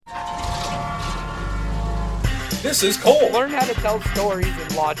This is Cole. Learn how to tell stories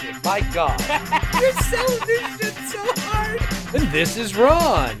in logic. My God. You're selling this shit so hard. And this is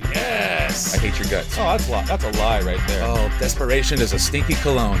Ron. Yes. I hate your guts. Oh, that's a lie right there. Oh, desperation is a stinky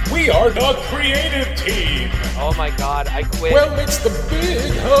cologne. We are the creative team. Oh my God, I quit. Well, it's the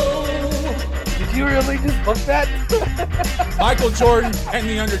big ho. Did you really just book that? Michael Jordan and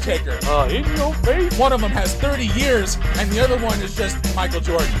The Undertaker. In your face. One of them has 30 years, and the other one is just Michael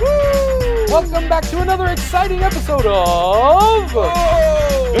Jordan. Woo! Welcome back to another exciting episode of...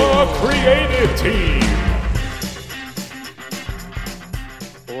 The Creative Team.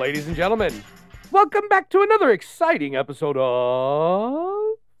 Ladies and gentlemen, welcome back to another exciting episode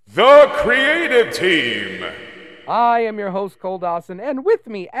of... The Creative Team. I am your host, Cole Dawson, and with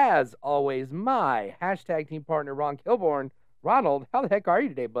me, as always, my hashtag team partner, Ron Kilborn. Ronald, how the heck are you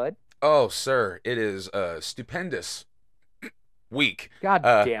today, bud? Oh, sir, it is a stupendous week. God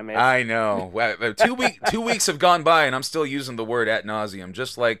damn it. I know. 2 weeks have gone by, and I'm still using the word ad nauseum,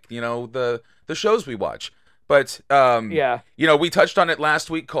 just like, the shows we watch. But, yeah. We touched on it last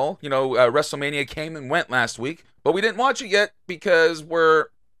week, Cole. WrestleMania came and went last week, but we didn't watch it yet because we're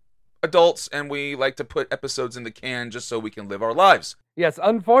adults and we like to put episodes in the can just so we can live our lives. Yes,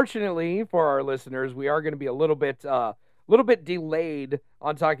 unfortunately for our listeners, we are going to be a little bit delayed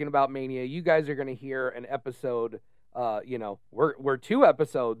on talking about Mania. You guys are going to hear an episode, we're 2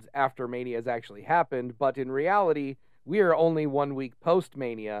 episodes after Mania has actually happened, but in reality, we are only 1 week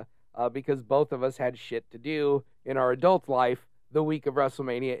post-Mania because both of us had shit to do in our adult life the week of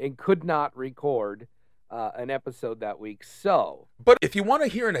WrestleMania and could not record an episode that week. But if you want to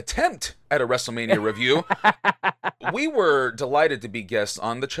hear an attempt at a WrestleMania review, we were delighted to be guests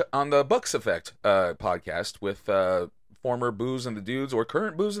on the Bucks Effect podcast with former Booze and the Dudes or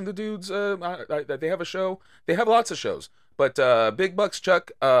current Booze and the Dudes. They have a show. They have lots of shows. But Big Bucks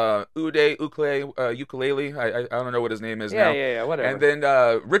Chuck, Ukulele, I don't know what his name is now. Yeah, whatever. And then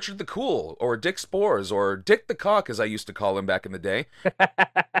Richard the Cool, or Dick Spores, or Dick the Cock, as I used to call him back in the day.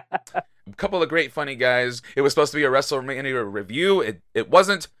 A couple of great funny guys. It was supposed to be a WrestleMania review. It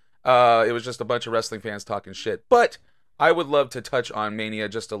wasn't. It was just a bunch of wrestling fans talking shit. But I would love to touch on Mania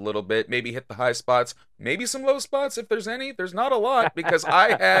just a little bit. Maybe hit the high spots. Maybe some low spots if there's any. There's not a lot because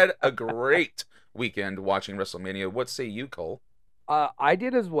I had a great weekend watching WrestleMania. What say you, Cole? I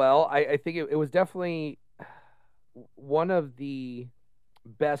did as well. I think it was definitely one of the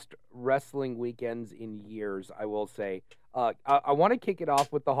best wrestling weekends in years, I will say. I want to kick it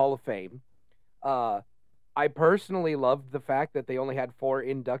off with the Hall of Fame. I personally loved the fact that they only had 4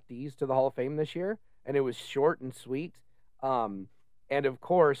 inductees to the Hall of Fame this year, and it was short and sweet. And of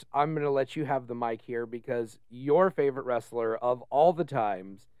course, I'm going to let you have the mic here because your favorite wrestler of all the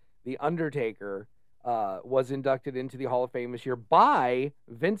times, The Undertaker, was inducted into the Hall of Fame this year by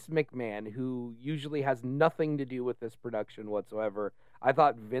Vince McMahon, who usually has nothing to do with this production whatsoever. I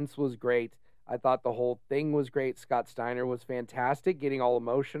thought Vince was great. I thought the whole thing was great. Scott Steiner was fantastic, getting all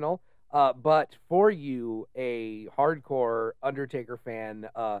emotional. But for you, a hardcore Undertaker fan,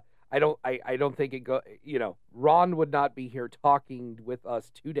 I don't think it go. Ron would not be here talking with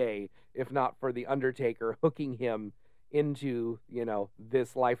us today if not for the Undertaker hooking him into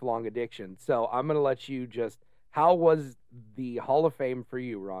this lifelong addiction. So I'm gonna let you how was the Hall of Fame for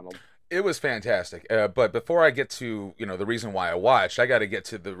you, Ronald? It was fantastic. But before I get to, the reason why I watched, I got to get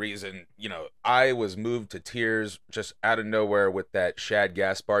to the reason, I was moved to tears just out of nowhere with that Shad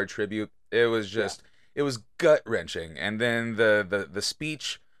Gaspard tribute. It was just, It was gut-wrenching. And then the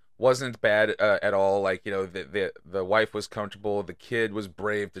speech wasn't bad at all. Like, the wife was comfortable. The kid was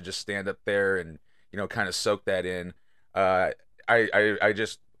brave to just stand up there and, kind of soak that in.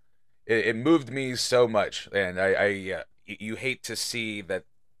 It moved me so much. And you hate to see that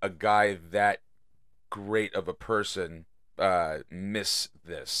a guy that great of a person miss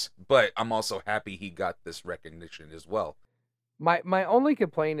this, but I'm also happy he got this recognition as well. My only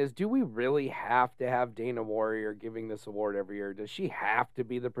complaint is, do we really have to have Dana Warrior giving this award every year? Does she have to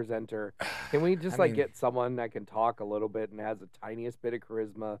be the presenter? Can we just get someone that can talk a little bit and has the tiniest bit of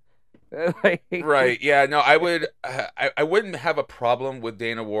charisma? Right. Yeah. No, I wouldn't have a problem with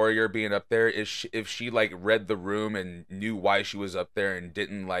Dana Warrior being up there if she read the room and knew why she was up there and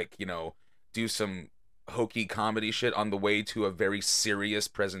didn't do some hokey comedy shit on the way to a very serious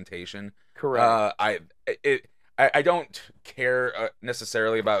presentation. Correct. I don't care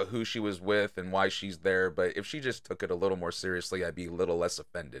necessarily about who she was with and why she's there, but if she just took it a little more seriously, I'd be a little less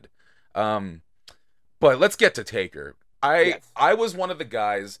offended. But let's get to Taker. I was one of the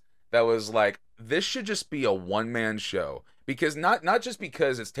guys that was like, this should just be a one-man show. Because not just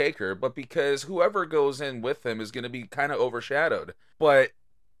because it's Taker, but because whoever goes in with him is going to be kind of overshadowed. But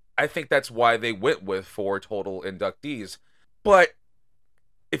I think that's why they went with 4 total inductees. But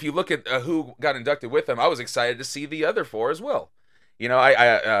if you look at who got inducted with him, I was excited to see the other 4 as well. You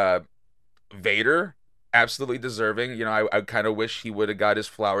know, Vader, absolutely deserving. You know, I kind of wish he would have got his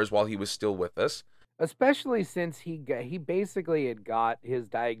flowers while he was still with us. Especially since he basically had got his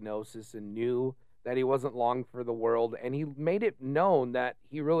diagnosis and knew that he wasn't long for the world, and he made it known that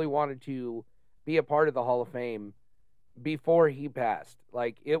he really wanted to be a part of the Hall of Fame before he passed.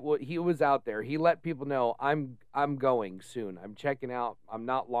 Like he was out there. He let people know, I'm going soon. I'm checking out. I'm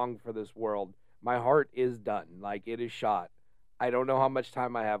not long for this world. My heart is done. Like, it is shot. I don't know how much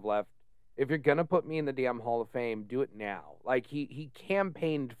time I have left. If you're gonna put me in the damn Hall of Fame, do it now. Like, he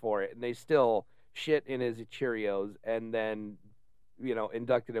campaigned for it, and they still shit in his Cheerios, and then, you know,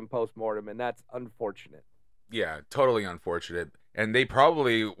 inducted him post-mortem, and that's unfortunate. Yeah, totally unfortunate. And they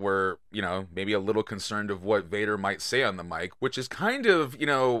probably were, you know, maybe a little concerned of what Vader might say on the mic, which is kind of, you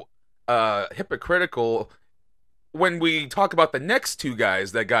know, hypocritical when we talk about the next 2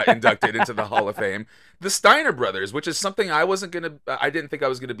 guys that got inducted into the Hall of Fame, the Steiner brothers, which is something I didn't think I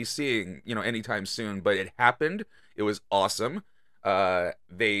was going to be seeing, you know, anytime soon, but it happened. It was awesome.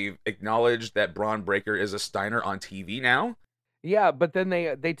 They acknowledged that Braun Breaker is a Steiner on TV now. Yeah, but then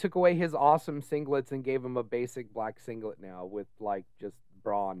they took away his awesome singlets and gave him a basic black singlet now with, like, just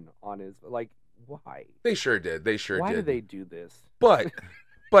Braun on his, like, why? They sure did. Why do they do this? But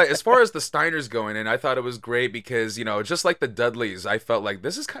as far as the Steiners going in, I thought it was great because, you know, just like the Dudleys, I felt like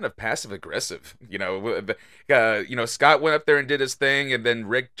this is kind of passive aggressive. You know, Scott went up there and did his thing, and then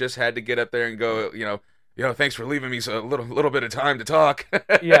Rick just had to get up there and go, you know, thanks for leaving me a little bit of time to talk.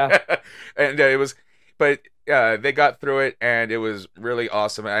 Yeah. And they got through it, and it was really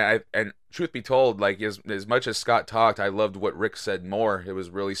awesome. And truth be told, like, as much as Scott talked, I loved what Rick said more. It was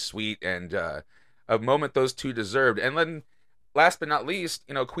really sweet, and a moment those 2 deserved. And then, last but not least,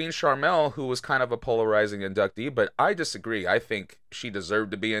 you know, Queen Charmel, who was kind of a polarizing inductee, but I disagree. I think she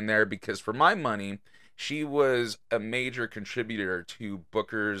deserved to be in there because, for my money, she was a major contributor to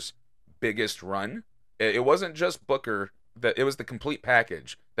Booker's biggest run. It wasn't just Booker. It was the complete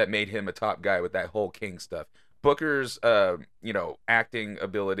package that made him a top guy with that whole King stuff. Booker's, you know, acting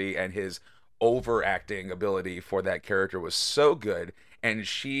ability and his overacting ability for that character was so good, and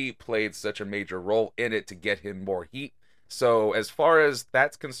she played such a major role in it to get him more heat. So as far as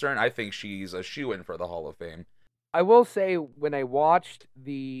that's concerned, I think she's a shoo-in for the Hall of Fame. I will say, when I watched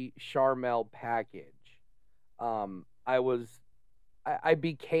the Charmel package, I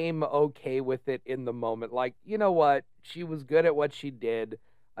became okay with it in the moment. Like, you know what? She was good at what she did.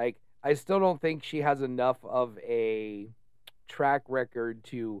 Like, I still don't think she has enough of a track record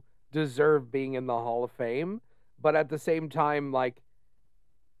to deserve being in the Hall of Fame. But at the same time, like,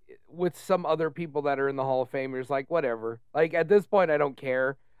 with some other people that are in the Hall of Fame, it's like, whatever. Like, at this point, I don't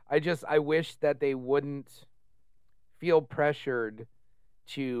care. I wish that they wouldn't feel pressured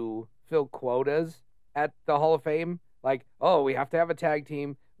to fill quotas at the Hall of Fame. Like, oh, we have to have a tag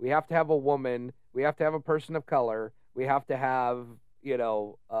team. We have to have a woman. We have to have a person of color. We have to have, you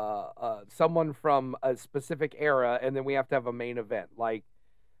know, someone from a specific era, and then we have to have a main event. Like,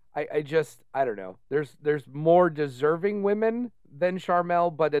 I don't know. There's more deserving women than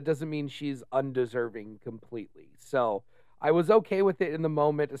Charmel, but it doesn't mean she's undeserving completely. So I was okay with it in the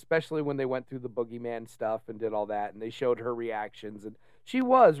moment, especially when they went through the Boogeyman stuff and did all that, and they showed her reactions, and she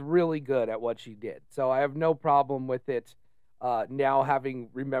was really good at what she did. So I have no problem with it now, having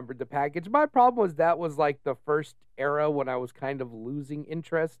remembered the package. My problem was that was like the first era when I was kind of losing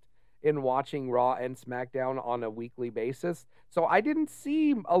interest in watching Raw and SmackDown on a weekly basis. So I didn't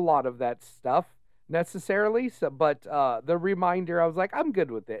see a lot of that stuff necessarily. But the reminder, I was like, I'm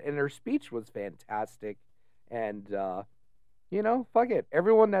good with it. And her speech was fantastic. And, you know, fuck it.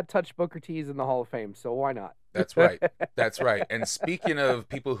 Everyone that touched Booker T is in the Hall of Fame, so why not? That's right. That's right. And speaking of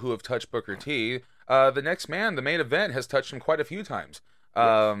people who have touched Booker T, the next man, the main event, has touched him quite a few times.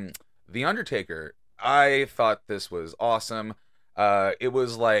 Yes. The Undertaker. I thought this was awesome. It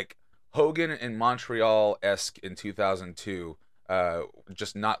was like Hogan in Montreal-esque in 2002,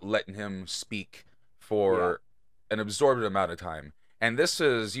 just not letting him speak for an absorbent amount of time. And this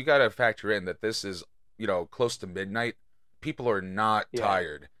is, you got to factor in that this is, you know, close to midnight. People are not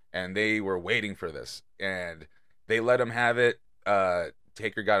tired, and they were waiting for this, and they let him have it.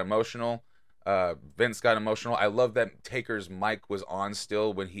 Taker got emotional. Vince got emotional. I love that Taker's mic was on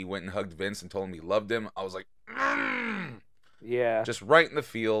still when he went and hugged Vince and told him he loved him. I was like, yeah, just right in the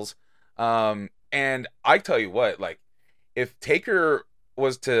feels. And I tell you what, like, if Taker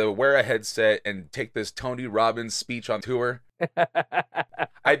was to wear a headset and take this Tony Robbins speech on tour,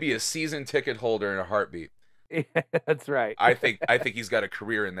 I'd be a season ticket holder in a heartbeat. That's right. I think he's got a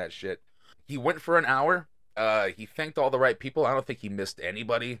career in that shit. He went for an hour. He thanked all the right people. I don't think he missed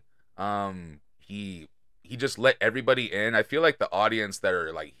anybody. He just let everybody in. I feel like the audience that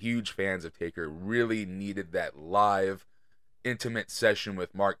are like huge fans of Taker really needed that live, intimate session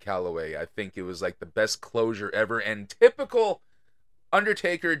with Mark Calloway. I think it was like the best closure ever, and typical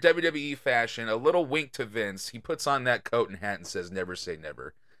Undertaker WWE fashion, a little wink to Vince. He puts on that coat and hat and says, "Never say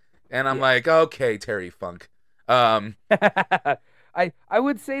never." And I'm like, okay, Terry Funk. I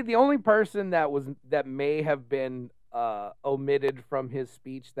would say the only person that may have been omitted from his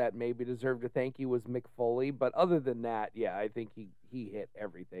speech that maybe deserved a thank you was Mick Foley, but other than that, yeah, I think he hit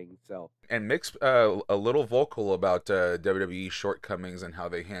everything. So, and Mick's a little vocal about WWE shortcomings and how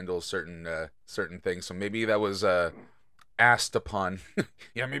they handle certain things. So maybe that was asked upon.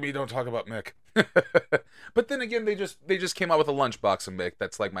 Yeah, maybe you don't talk about Mick. But then again, they just came out with a lunchbox of Mick.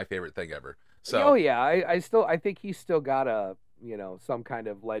 That's like my favorite thing ever. So oh yeah, I think he's still got a some kind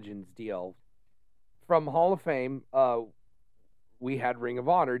of Legends deal. From Hall of Fame, we had Ring of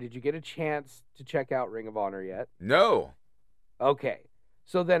Honor. Did you get a chance to check out Ring of Honor yet? No. Okay,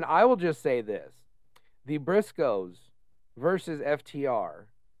 so then I will just say this: the Briscoes versus FTR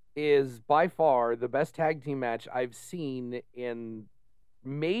is by far the best tag team match I've seen in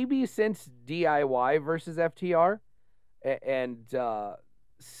maybe since DIY versus FTR. And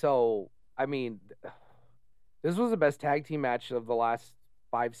so, I mean, this was the best tag team match of the last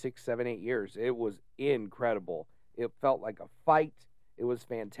 5, 6, 7, 8 years. It was incredible. It felt like a fight. It was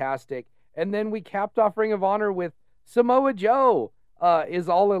fantastic. And then we capped off Ring of Honor with Samoa Joe is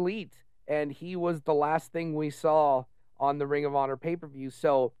All Elite. And he was the last thing we saw on the Ring of Honor pay-per-view.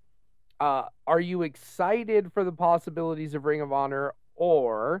 So, are you excited for the possibilities of Ring of Honor?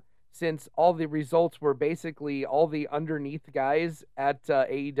 Or, since all the results were basically all the underneath guys at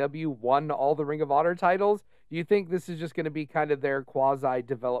AEW won all the Ring of Honor titles, do you think this is just going to be kind of their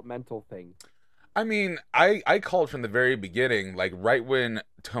quasi-developmental thing? I mean, I called from the very beginning, like right when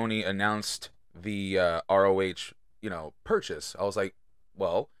Tony announced the ROH, purchase. I was like,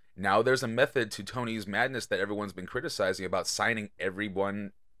 well, now there's a method to Tony's madness that everyone's been criticizing about signing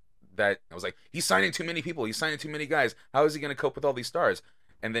everyone. That I was like, he's signing too many people. He's signing too many guys. How is he going to cope with all these stars?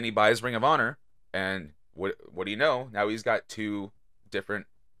 And then he buys Ring of Honor, and what do you know? Now he's got 2 different,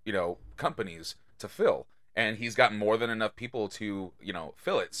 companies to fill, and he's got more than enough people to,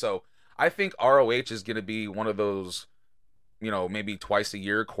 fill it. So I think ROH is going to be one of those, maybe twice a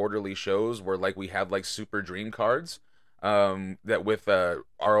year quarterly shows where like we have like super dream cards, that with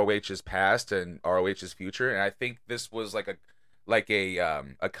ROH's past and ROH's future. And I think this was like a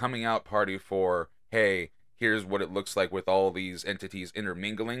coming out party for, hey, here's what it looks like with all these entities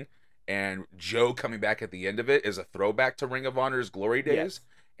intermingling, and Joe coming back at the end of it is a throwback to Ring of Honor's glory days. Yes.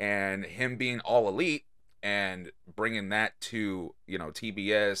 And him being All Elite and bringing that to,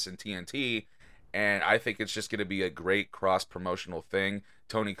 TBS and TNT, and I think it's just going to be a great cross-promotional thing.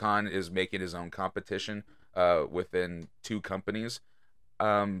 Tony Khan is making his own competition within 2 companies.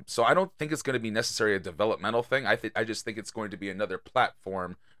 So I don't think it's going to be necessarily a developmental thing. I just think it's going to be another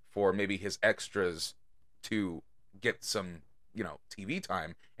platform for maybe his extras to get some, TV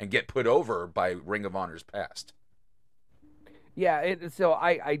time and get put over by Ring of Honor's past. Yeah, so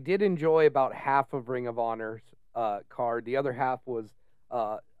I did enjoy about half of Ring of Honor's card. The other half was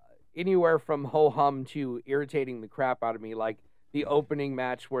anywhere from ho-hum to irritating the crap out of me, like the opening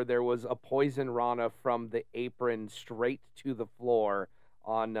match where there was a poison Rana from the apron straight to the floor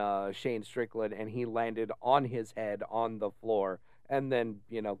on Shane Strickland, and he landed on his head on the floor, and then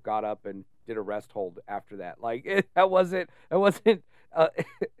got up and did a rest hold after that. Like it wasn't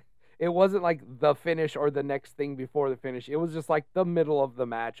like the finish or the next thing before the finish. It was just like the middle of the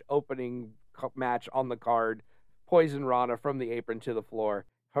match, opening match on the card, poison Rana from the apron to the floor.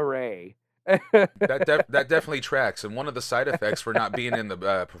 Hooray! That definitely tracks. And one of the side effects for not being in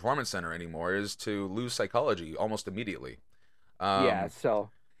the performance center anymore is to lose psychology almost immediately.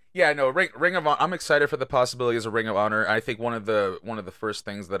 Yeah, no, Ring of Honor. I'm excited for the possibilities of Ring of Honor. I think one of the first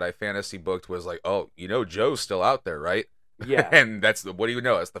things that I fantasy booked was like, oh, Joe's still out there, right? Yeah. And that's what do you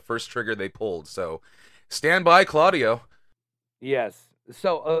know? That's the first trigger they pulled. So stand by, Claudio. Yes.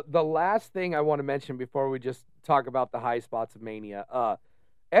 So the last thing I want to mention before we just talk about the high spots of Mania,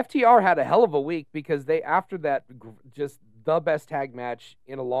 FTR had a hell of a week because they, after that, just the best tag match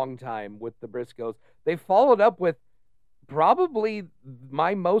in a long time with the Briscoes, they followed up with probably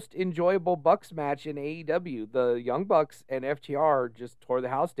my most enjoyable Bucks match in AEW. The Young Bucks and FTR just tore the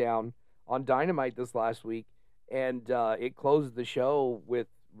house down on Dynamite this last week, and it closed the show with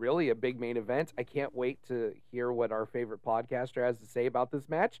really a big main event. I can't wait to hear what our favorite podcaster has to say about this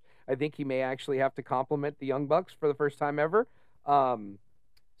match. I think he may actually have to compliment the Young Bucks for the first time ever.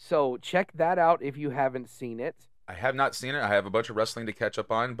 So check that out if you haven't seen it. I have not seen it. I have a bunch of wrestling to catch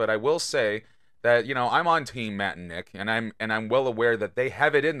up on, but I will say that, you know, I'm on team Matt and Nick, and I'm well aware that they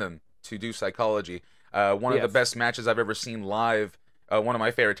have it in them to do psychology. One of the best matches I've ever seen live, one of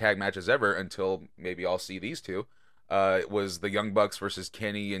my favorite tag matches ever, until maybe I'll see these two, was the Young Bucks versus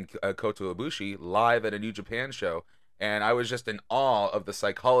Kenny and Kota Ibushi live at a New Japan show, and I was just in awe of the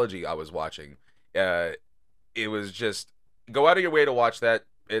psychology I was watching. It was just, go out of your way to watch that.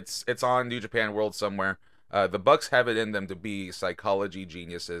 It's on New Japan World somewhere. The Bucks have it in them to be psychology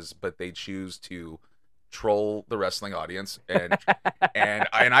geniuses, but they choose to troll the wrestling audience, and and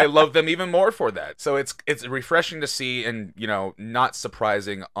I love them even more for that. So it's refreshing to see, and you know, not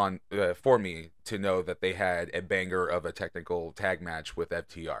surprising on for me to know that they had a banger of a technical tag match with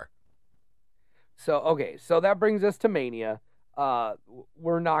FTR. So that brings us to Mania.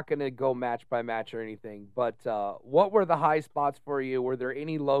 We're not going to go match by match or anything, but what were the high spots for you? Were there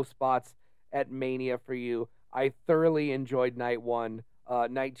any low spots at Mania for you? I thoroughly enjoyed night 1.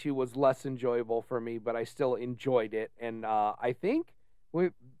 Night 2 was less enjoyable for me, but I still enjoyed it. And I think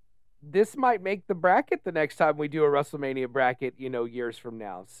this might make the bracket the next time we do a WrestleMania bracket, you know, years from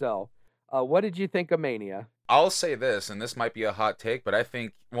now. So what did you think of Mania? I'll say this, and this might be a hot take, but I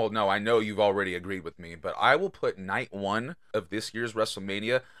think, well, no, I know you've already agreed with me, but I will put night 1 of this year's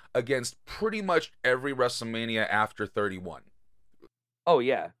WrestleMania against pretty much every WrestleMania after 31. Oh,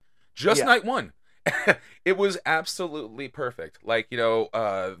 yeah. Just night 1. It was absolutely perfect. Like, you know,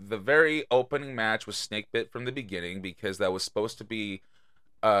 the very opening match was snake bit from the beginning because that was supposed to be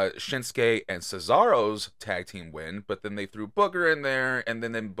Shinsuke and Cesaro's tag team win, but then they threw Booger in there, and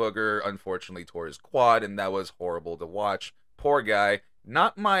then Booger unfortunately tore his quad, and that was horrible to watch. Poor guy.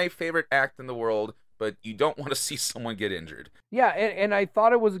 Not my favorite act in the world, but you don't want to see someone get injured. Yeah, and I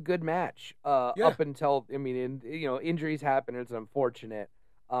thought it was a good match up until, I mean, you know, injuries happen. It's unfortunate.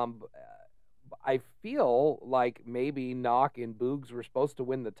 I feel like maybe Knock and Boogs were supposed to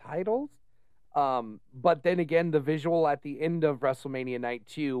win the titles. But then again, the visual at the end of WrestleMania Night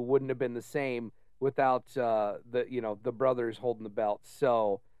 2 wouldn't have been the same without the brothers holding the belt.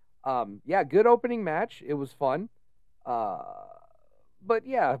 So, good opening match. It was fun. But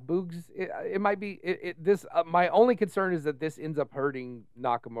yeah, Boogs, it might be this. My only concern is that this ends up hurting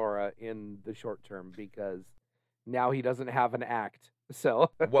Nakamura in the short term because now he doesn't have an act.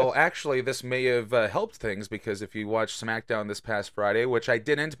 So well, actually, this may have helped things because if you watch SmackDown this past Friday, which I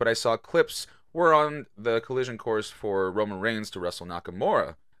didn't, but I saw clips, we're on the collision course for Roman Reigns to wrestle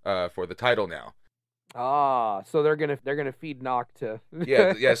Nakamura for the title now. So they're gonna feed Knock to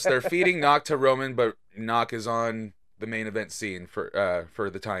yes, they're feeding Knock to Roman, but Knock is on the main event scene for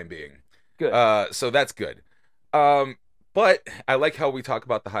the time being. Good. So that's good. But I like how we talk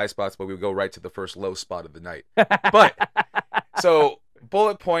about the high spots, but we go right to the first low spot of the night. But so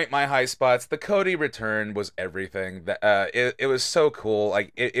bullet point my high spots. The Cody return was everything. It was so cool.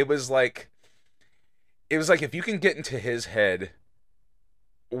 Like it was like if you can get into his head,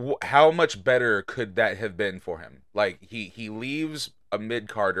 how much better could that have been for him? Like he leaves a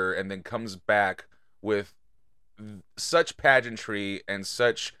mid-carder and then comes back with such pageantry and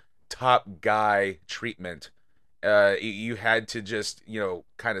such top guy treatment. You had to just, you know,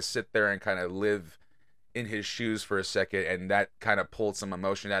 kind of sit there and kind of live in his shoes for a second, and that kind of pulled some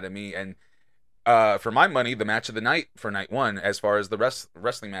emotion out of me. And for my money, the match of the night for night 1, as far as the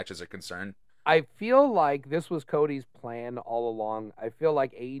wrestling matches are concerned. I feel like this was Cody's plan all along. I feel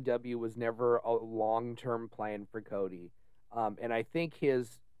like AEW was never a long-term plan for Cody. And I think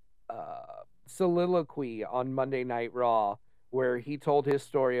his soliloquy on Monday Night Raw, where he told his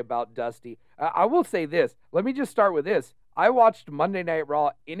story about Dusty. I will say this. Let me just start with this. I watched Monday Night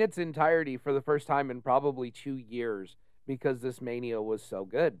Raw in its entirety for the first time in probably 2 years because this Mania was so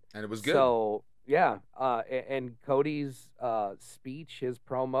good. And it was good. So, yeah. And Cody's speech, his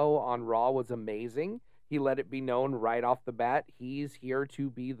promo on Raw was amazing. He let it be known right off the bat. He's here to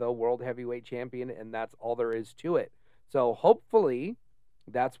be the World Heavyweight Champion, and that's all there is to it. So, hopefully,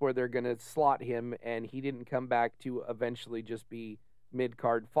 that's where they're going to slot him, and he didn't come back to eventually just be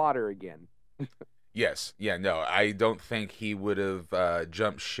mid-card fodder again. Yes. Yeah, no, I don't think he would have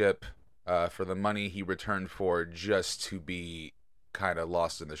jumped ship for the money he returned for just to be kind of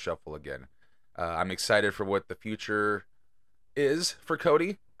lost in the shuffle again. I'm excited for what the future is for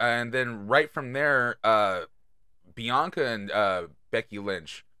Cody. And then right from there, Bianca and Becky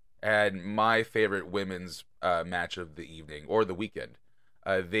Lynch had my favorite women's match of the evening or the weekend.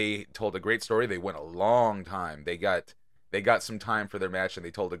 They told a great story. They went a long time. They got they got some time for their match, and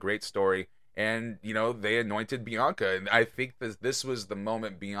they told a great story. And, you know, they anointed Bianca. And I think this was the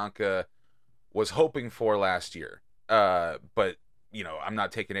moment Bianca was hoping for last year. But, you know, I'm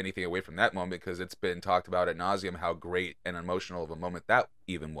not taking anything away from that moment because it's been talked about ad nauseum how great and emotional of a moment that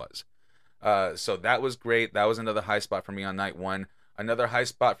even was. So that was great. That was another high spot for me on night one. Another high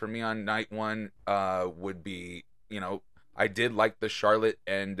spot for me on night one would be, you know, I did like the Charlotte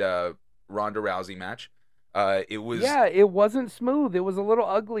and Ronda Rousey match. It wasn't smooth. It was a little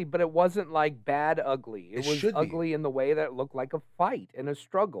ugly, but it wasn't like bad ugly. It was ugly in the way that it looked like a fight and a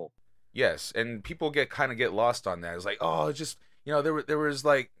struggle. Yes, and people get lost on that. It's like, oh, it's just, you know, there was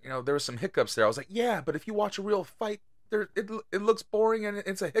like, you know, there was some hiccups there. I was like, yeah, but if you watch a real fight, it looks boring and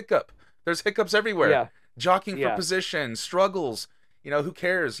it's a hiccup. There's hiccups everywhere. Yeah. Jockeying for position, struggles. You know, who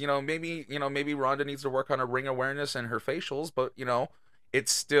cares? Maybe Ronda needs to work on her ring awareness and her facials, but you know,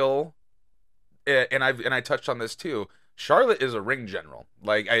 it's still. And I touched on this too. Charlotte is a ring general.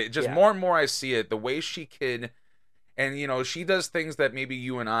 Like more and more I see it. The way she can, and you know, she does things that maybe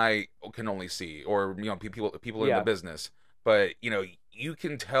you and I can only see, or you know, people in the business. But you know, you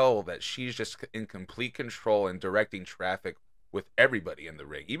can tell that she's just in complete control and directing traffic with everybody in the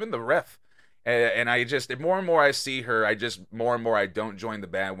ring, even the ref. And I just, more and more I see her, more and more I don't join the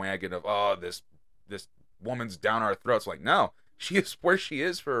bandwagon of, oh, this woman's down our throats. Like, no, she is where she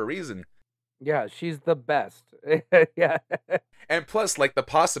is for a reason. Yeah, she's the best. Yeah. And plus, like, the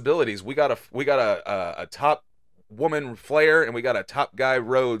possibilities, we got a top woman Flair and we got a top guy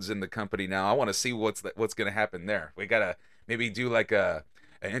Rhodes in the company now. I want to see what's going to happen there. We got to maybe do like an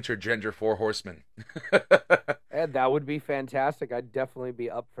intergender 4 horsemen. And that would be fantastic. I'd definitely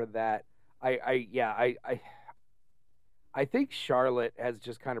be up for that. I think Charlotte has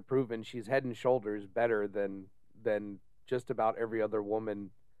just kind of proven she's head and shoulders better than just about every other woman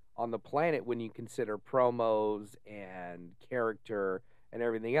on the planet when you consider promos and character and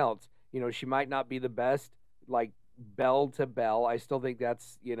everything else. You know, she might not be the best, like, bell to bell. I still think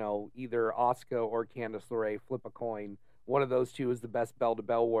that's, you know, either Asuka or Candice LeRae, flip a coin. One of those two is the best bell to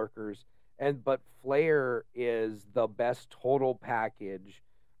bell workers. But Flair is the best total package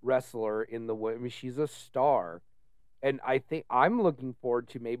wrestler in the way. I mean, she's a star. And I think I'm looking forward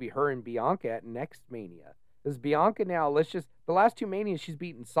to maybe her and Bianca at next Mania. Because Bianca now, the last 2 Manias, she's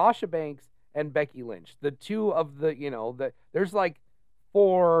beaten Sasha Banks and Becky Lynch. The two of the, you know, there's like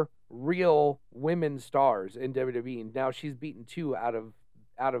 4 real women stars in WWE. And now she's beaten 2 out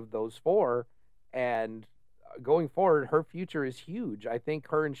of those 4. And going forward, her future is huge. I think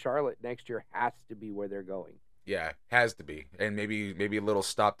her and Charlotte next year has to be where they're going. Yeah, has to be. And maybe a little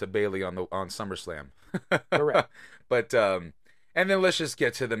stop to Bayley on SummerSlam. Correct. But and then let's just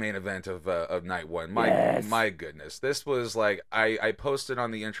get to the main event of night one. My goodness. This was like, I posted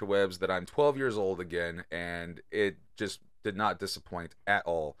on the interwebs that I'm 12 years old again, and it just did not disappoint at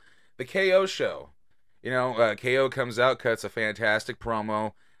all. The KO show. You know, KO comes out, cuts a fantastic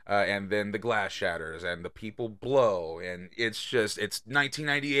promo, and then the glass shatters and the people blow, and it's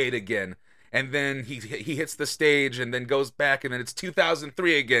 1998 again. And then he hits the stage and then goes back, and then it's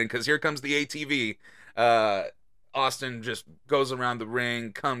 2003 again because here comes the ATV. Austin just goes around the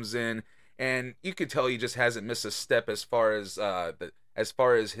ring, comes in, and you could tell he just hasn't missed a step as far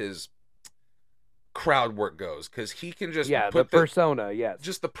as his crowd work goes, because he can just put the persona,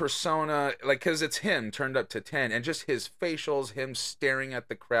 just the persona, like, because it's him turned up to 10, and just his facials, him staring at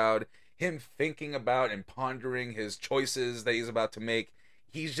the crowd, him thinking about and pondering his choices that he's about to make.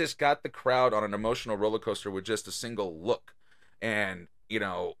 He's just got the crowd on an emotional roller coaster with just a single look. And, you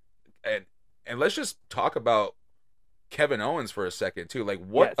know, and let's just talk about Kevin Owens for a second too. Like,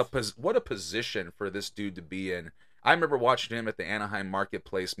 what a position for this dude to be in. I remember watching him at the Anaheim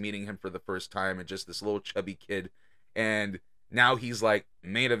Marketplace, meeting him for the first time, and just this little chubby kid. And now he's like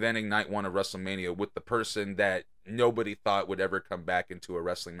main eventing night one of WrestleMania with the person that nobody thought would ever come back into a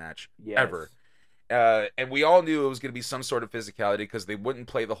wrestling match ever. And we all knew it was going to be some sort of physicality, because they wouldn't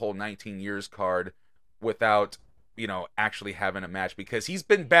play the whole 19 years card without, you know, actually having a match, because he's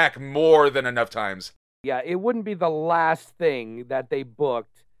been back more than enough times. Yeah, it wouldn't be the last thing that they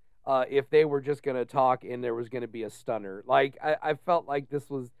booked if they were just going to talk and there was going to be a stunner. Like, I felt like this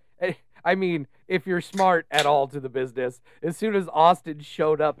was... I mean, if you're smart at all to the business, as soon as Austin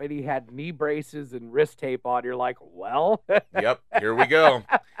showed up and he had knee braces and wrist tape on, you're like, well... Yep, here we go.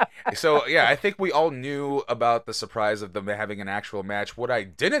 So, yeah, I think we all knew about the surprise of them having an actual match. What I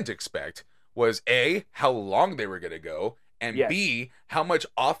didn't expect was, A, how long they were going to go, and B, how much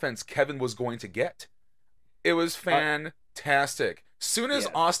offense Kevin was going to get. It was fantastic. Soon as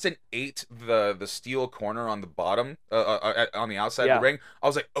Austin ate the steel corner on the bottom, on the outside of the ring, I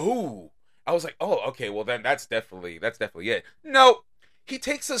was like, oh. I was like, oh, okay, well then that's definitely it. No, he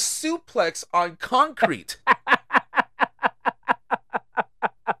takes a suplex on concrete.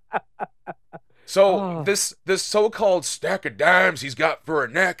 So this so-called stack of dimes he's got for a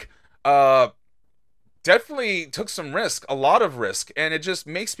neck, definitely took some risk, a lot of risk, and it just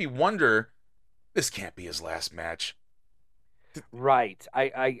makes me wonder, this can't be his last match. Right.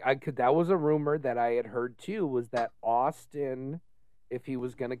 I could. That was a rumor that I had heard too. Was that Austin, if he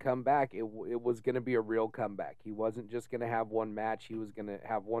was going to come back, it was going to be a real comeback. He wasn't just going to have one match. He was going to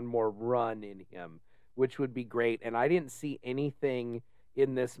have one more run in him, which would be great. And I didn't see anything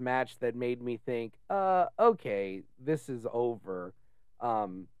in this match that made me think, okay, this is over.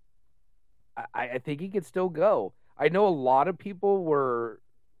 I think he could still go. I know a lot of people were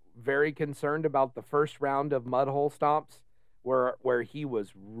very concerned about the first round of Mudhole Stomps, where he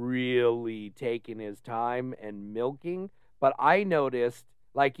was really taking his time and milking. But I noticed,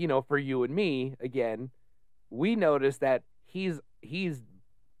 like, for you and me, again, we noticed that he's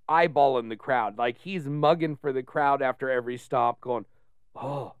eyeballing the crowd. Like, he's mugging for the crowd after every stomp, going,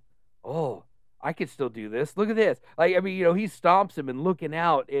 oh, I could still do this. Look at this. Like, I mean, he stomps him and looking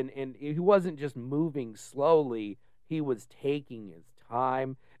out, and he wasn't just moving slowly. He was taking his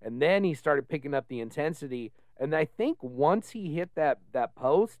time, and then he started picking up the intensity. And I think once he hit that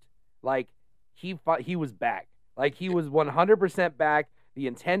post, like, he was back. Like, he was 100% back. The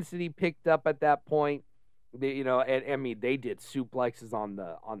intensity picked up at that point. And I mean, they did suplexes on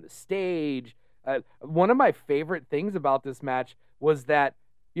the stage. One of my favorite things about this match was that,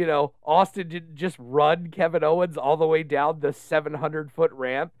 Austin didn't just run Kevin Owens all the way down the 700-foot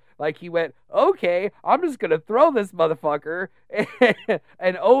ramp. Like, he went, okay, I'm just going to throw this motherfucker.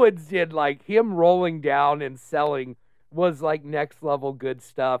 And Owens did, like, him rolling down and selling was, like, next level good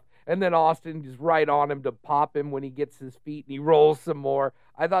stuff. And then Austin is right on him to pop him when he gets his feet, and he rolls some more.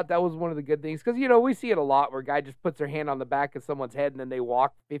 I thought that was one of the good things. Because, we see it a lot where a guy just puts their hand on the back of someone's head, and then they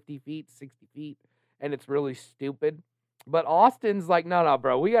walk 50 feet, 60 feet, and it's really stupid. But Austin's like, no,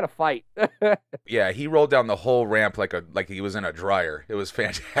 bro, we got to fight. Yeah, he rolled down the whole ramp like he was in a dryer. It was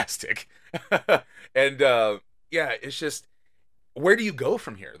fantastic. And yeah, it's just, where do you go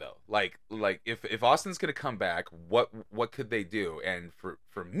from here though? Like if Austin's gonna come back, what could they do? And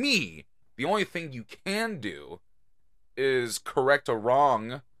for me, the only thing you can do is correct a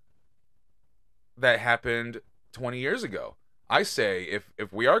wrong that happened 20 years ago. I say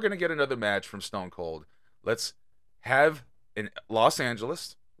if we are gonna get another match from Stone Cold, let's have in Los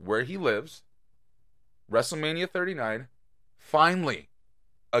Angeles, where he lives, WrestleMania 39, finally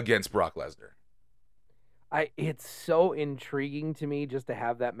against Brock Lesnar. It's so intriguing to me just to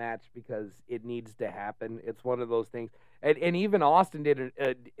have that match because it needs to happen. It's one of those things. And even Austin did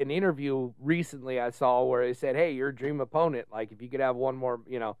an interview recently I saw where he said, hey, your dream opponent, like, if you could have one more,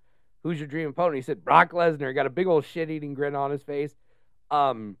 who's your dream opponent? He said, Brock Lesnar. Got a big old shit-eating grin on his face.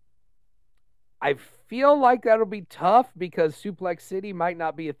 I feel like that'll be tough because Suplex City might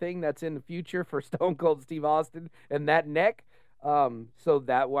not be a thing that's in the future for Stone Cold Steve Austin and that neck. So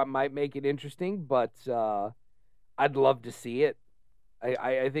that one might make it interesting, but I'd love to see it.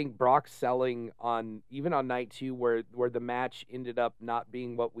 I think Brock's selling even on night 2 where the match ended up not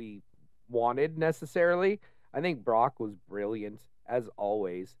being what we wanted necessarily. I think Brock was brilliant as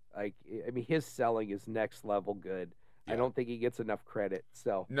always. Like, I mean, his selling is next level good. Yeah. I don't think he gets enough credit.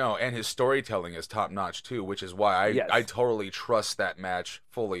 So no, and his storytelling is top notch too, which is why I totally trust that match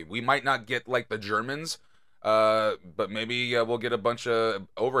fully. We might not get like the Germans, but maybe we'll get a bunch of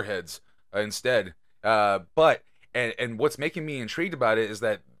overheads instead. But what's making me intrigued about it is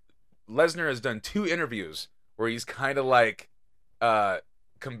that Lesnar has done 2 interviews where he's kind of like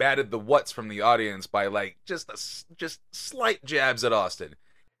combated the whats from the audience by like just slight jabs at Austin.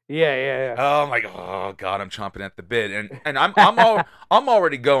 Yeah. Oh my god, I'm chomping at the bit, and I'm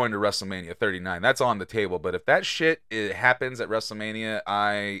already going to WrestleMania 39. That's on the table. But if that shit happens at WrestleMania,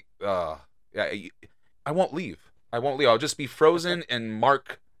 I won't leave. I'll just be frozen and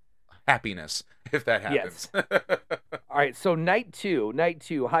mark happiness if that happens. Yes. All right, so night two,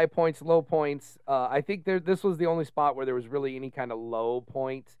 high points, low points. I think this was the only spot where there was really any kind of low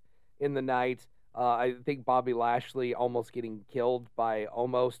point in the night. I think Bobby Lashley almost getting killed by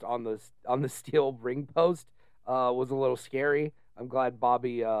almost on the steel ring post was a little scary. I'm glad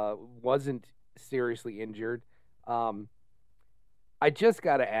Bobby wasn't seriously injured. I just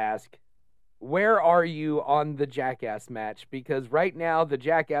got to ask, where are you on the Jackass match? Because right now the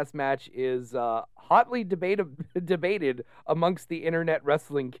Jackass match is hotly debated amongst the internet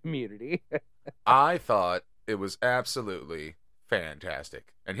wrestling community. I thought it was absolutely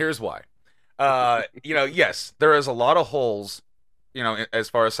fantastic, and here's why. Yes, there is a lot of holes as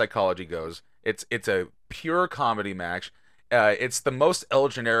far as psychology goes, it's a pure comedy match. It's the most El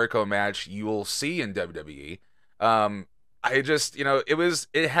Generico match you will see in WWE. I just,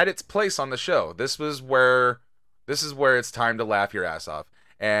 it had its place on the show. This is where it's time to laugh your ass off.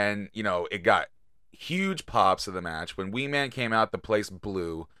 And, it got huge pops of the match. When Wee Man came out, the place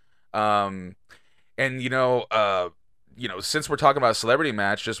blew. And, since we're talking about a celebrity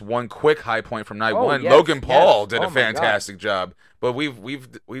match, just one quick high point from night one. Yes, Logan Paul yes. did a fantastic job. But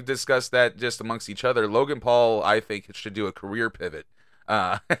we've discussed that just amongst each other. Logan Paul, I think, should do a career pivot.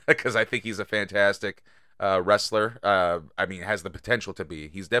 Because I think he's a fantastic wrestler. Has the potential to be.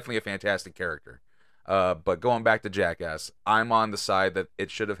 He's definitely a fantastic character. But going back to Jackass, I'm on the side that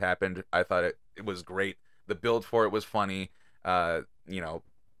it should have happened. I thought it was great. The build for it was funny.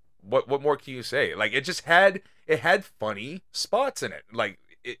 What more can you say? Like, it had funny spots in it. Like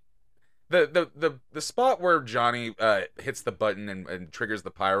the spot where Johnny hits the button and triggers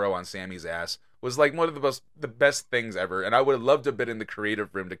the pyro on Sammy's ass was like one of the best things ever. And I would have loved to have been in the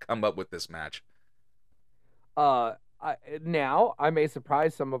creative room to come up with this match. Now I may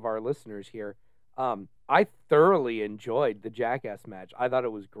surprise some of our listeners here. I thoroughly enjoyed the Jackass match. I thought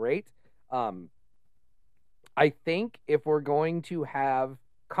it was great. I think if we're going to have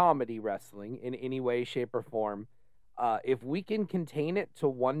comedy wrestling in any way, shape, or form, if we can contain it to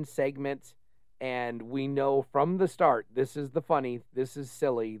one segment and we know from the start, this is the funny, this is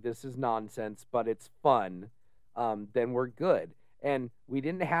silly, this is nonsense, but it's fun, then we're good. And we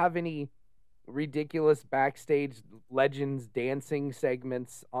didn't have any ridiculous backstage legends dancing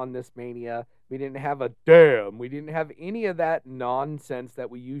segments on this Mania. We didn't have we didn't have any of that nonsense that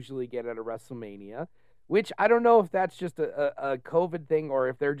we usually get at a WrestleMania, which I don't know if that's just a COVID thing or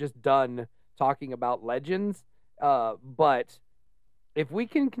if they're just done talking about legends. But if we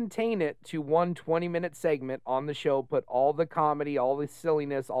can contain it to one 20-minute segment on the show, put all the comedy, all the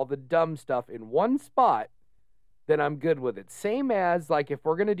silliness, all the dumb stuff in one spot, then I'm good with it. Same as, like, if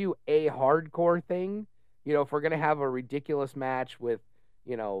we're going to do a hardcore thing, if we're going to have a ridiculous match with,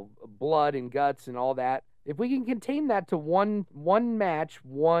 blood and guts and all that, if we can contain that to one match,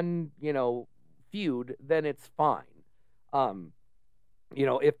 one, feud, then it's fine.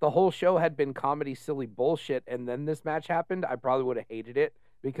 If the whole show had been comedy, silly bullshit, and then this match happened, I probably would have hated it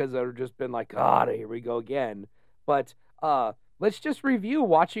because I would have just been like, God, here we go again. But let's just review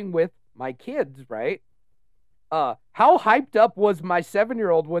watching with my kids, right? How hyped up was my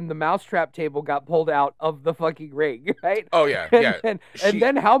 7-year-old when the mousetrap table got pulled out of the fucking ring, right? Oh, yeah, And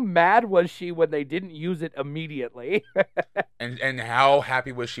then how mad was she when they didn't use it immediately? and how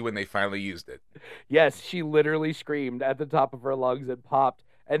happy was she when they finally used it? Yes, she literally screamed at the top of her lungs and popped.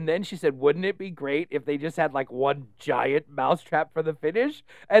 And then she said, wouldn't it be great if they just had like one giant mousetrap for the finish?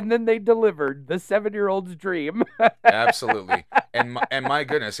 And then they delivered the 7-year-old's dream. Absolutely. And my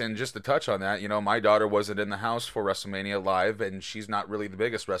goodness, and just to touch on that, my daughter wasn't in the house for WrestleMania Live, and she's not really the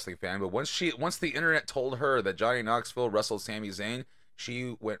biggest wrestling fan. But once the internet told her that Johnny Knoxville wrestled Sami Zayn,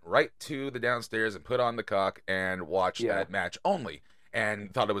 she went right to the downstairs and put on the cock and watched that match only,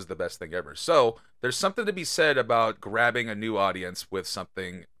 and thought it was the best thing ever. So there's something to be said about grabbing a new audience with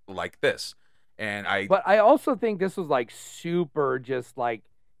something like this. But I also think this was like super just like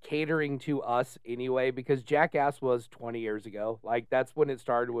catering to us anyway, because Jackass was 20 years ago. Like, that's when it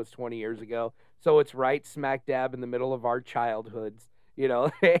started, was 20 years ago. So it's right smack dab in the middle of our childhoods,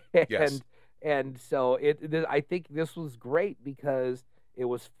 Yes. And so I think this was great because it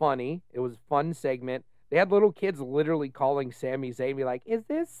was funny. It was a fun segment. They had little kids literally calling Sami Zayn, be like, is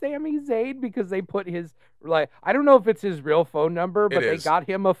this Sami Zayn? Because they put his, like, I don't know if it's his real phone number, but they got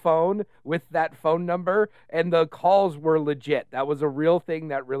him a phone with that phone number, and the calls were legit. That was a real thing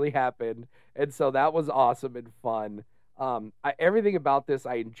that really happened. And so that was awesome and fun. Everything about this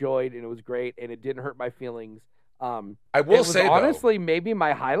I enjoyed, and it was great, and it didn't hurt my feelings. I will say, honestly, maybe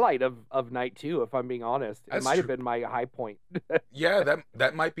my highlight of night 2, if I'm being honest. It might have been my high point. Yeah,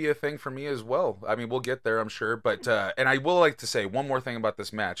 that might be a thing for me as well. I mean, we'll get there, I'm sure. But and I will like to say one more thing about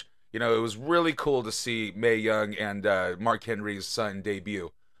this match. It was really cool to see Mae Young and Mark Henry's son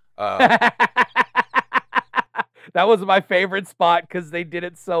debut. That was my favorite spot because they did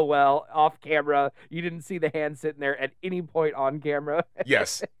it so well off camera. You didn't see the hand sitting there at any point on camera.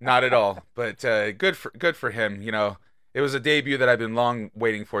 Yes, not at all. But good for him. It was a debut that I've been long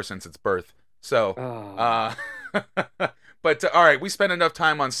waiting for since its birth. So, but all right, we spent enough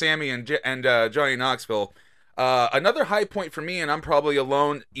time on Sammy and Johnny Knoxville. Another high point for me, and I'm probably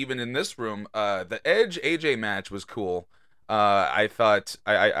alone even in this room. The Edge AJ match was cool. I thought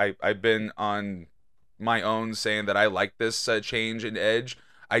I've been on my own saying that I like this change in Edge.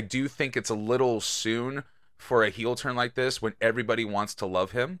 I do think it's a little soon for a heel turn like this when everybody wants to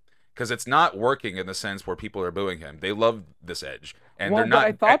love him, because it's not working in the sense where people are booing him. They love this Edge, and they're not. But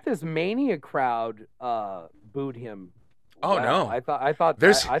I thought this Mania crowd booed him. Oh no! I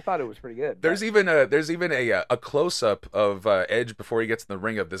thought it was pretty good. There's even a close up of Edge before he gets in the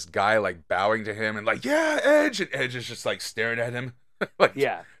ring of this guy like bowing to him and like, yeah, Edge, and Edge is just like staring at him like,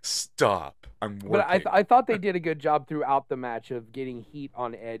 yeah, stop, I'm working. But I thought they did a good job throughout the match of getting heat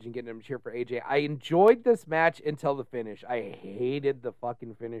on Edge and getting him to cheer for AJ. I enjoyed this match until the finish. I hated the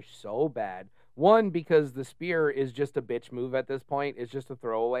fucking finish so bad. One, because the spear is just a bitch move at this point. It's just a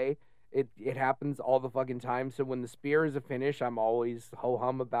throwaway. It happens all the fucking time. So when the spear is a finish, I'm always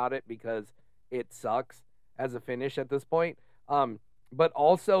ho-hum about it because it sucks as a finish at this point. But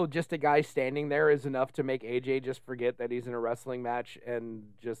also just a guy standing there is enough to make AJ just forget that he's in a wrestling match and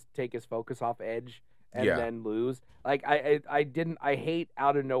just take his focus off Edge and then lose. Like I hate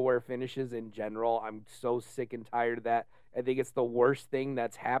out of nowhere finishes in general. I'm so sick and tired of that. I think it's the worst thing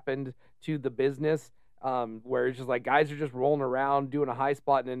that's happened to the business. Where it's just like guys are just rolling around doing a high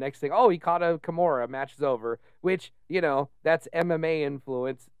spot, and the next thing, oh, he caught a Kimura, match is over. Which, that's MMA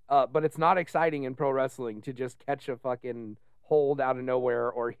influence, but it's not exciting in pro wrestling to just catch a fucking hold out of nowhere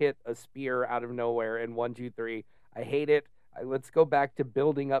or hit a spear out of nowhere in 1, 2, 3. I hate it. Let's go back to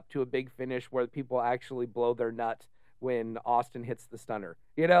building up to a big finish where people actually blow their nut when Austin hits the stunner.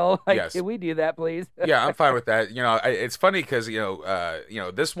 Yes. Can we do that, please? Yeah, I'm fine with that. It's funny because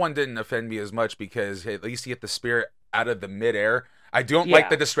this one didn't offend me as much because at least he hit the spear out of the midair. I don't like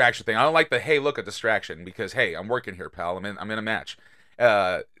the distraction thing. I don't like the hey, look, a distraction, because hey, I'm working here, pal. I'm in a match.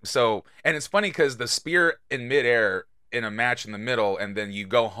 And it's funny because the spear in midair in a match in the middle, and then you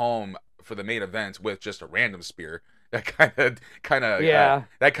go home for the main event with just a random spear. That kind of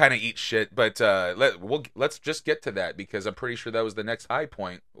eats shit. But let's just get to that, because I'm pretty sure that was the next high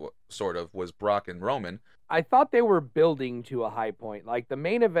point. Sort of was Brock and Roman. I thought they were building to a high point. Like the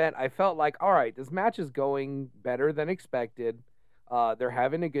main event, I felt like, all right, this match is going better than expected. They're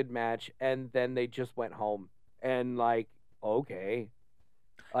having a good match, and then they just went home and like, okay.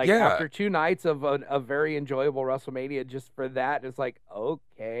 After 2 nights of a very enjoyable WrestleMania, just for that, it's like,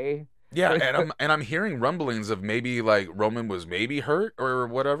 okay. Yeah, and I'm hearing rumblings of maybe like Roman was maybe hurt or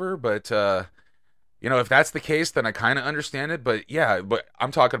whatever, but if that's the case, then I kind of understand it. But yeah, but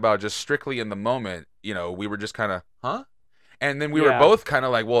I'm talking about just strictly in the moment. We were just kind of, huh? And then we were both kind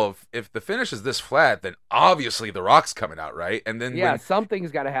of like, well, if the finish is this flat, then obviously The Rock's coming out, right? And then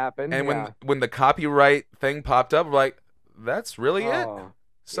something's got to happen. And when the copyright thing popped up, we're like, that's really it.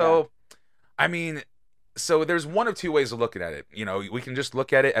 So, I mean. So there's one of 2 ways of looking at it. We can just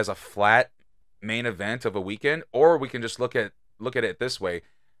look at it as a flat main event of a weekend, or we can just look at it this way.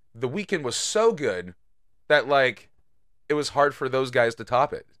 The weekend was so good that like it was hard for those guys to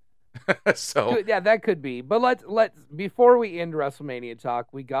top it. So yeah, that could be. But let's before we end WrestleMania talk,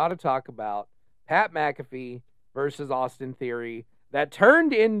 we got to talk about Pat McAfee versus Austin Theory that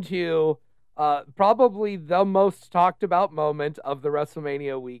turned into probably the most talked about moment of the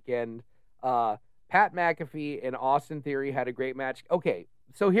WrestleMania weekend. Pat McAfee and Austin Theory had a great match. Okay,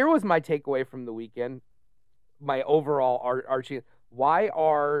 so here was my takeaway from the weekend. My overall arching. Why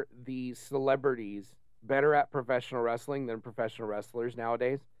are the celebrities better at professional wrestling than professional wrestlers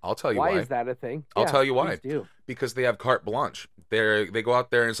nowadays? I'll tell you why. Why is that a thing? I'll tell you why. Please do. Because they have carte blanche. They go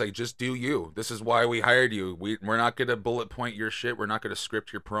out there and it's like, just do you. This is why we hired you. We're not going to bullet point your shit. We're not going to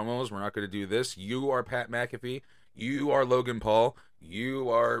script your promos. We're not going to do this. You are Pat McAfee. You are Logan Paul. You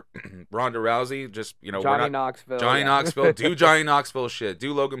are Ronda Rousey. Just, Knoxville. Johnny Knoxville. Do Johnny Knoxville shit.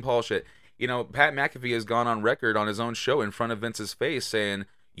 Do Logan Paul shit. Pat McAfee has gone on record on his own show in front of Vince's face saying,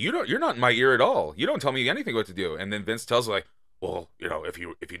 you're not in my ear at all. You don't tell me anything what to do. And then Vince tells like, well, if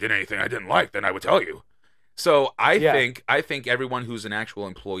you did anything I didn't like, then I would tell you. So I think everyone who's an actual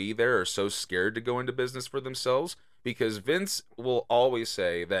employee there are so scared to go into business for themselves, because Vince will always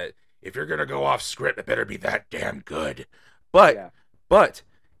say that if you're gonna go off script, it better be that damn good. But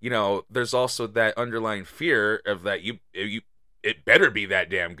there's also that underlying fear of that it better be that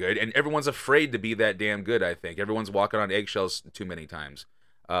damn good, and everyone's afraid to be that damn good. I think everyone's walking on eggshells too many times.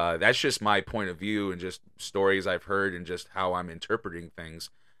 That's just my point of view and just stories I've heard and just how I'm interpreting things.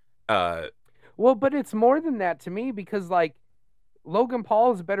 Well, but it's more than that to me, because like Logan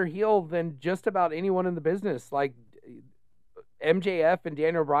Paul is a better heel than just about anyone in the business. Like MJF and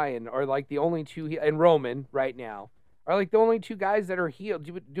Daniel Bryan are like the only 2 and Roman right now are like the only 2 guys that are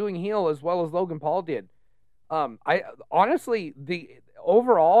doing heel as well as Logan Paul did. I honestly, the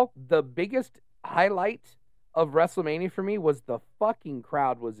biggest highlight of WrestleMania for me was the fucking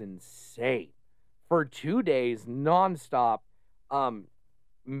crowd was insane for 2 days nonstop.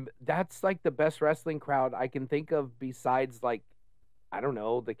 That's like the best wrestling crowd I can think of besides, like, I don't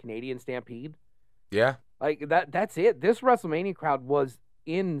know, the Canadian Stampede. Yeah. Like that's it. This WrestleMania crowd was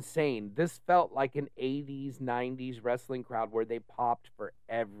insane. This felt like an 80s, 90s wrestling crowd where they popped for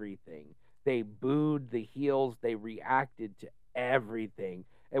everything. They booed the heels, they reacted to everything.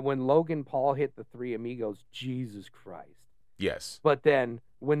 And when Logan Paul hit the Three Amigos, Jesus Christ. Yes. But then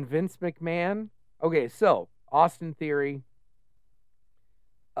when Vince McMahon, okay, so Austin Theory,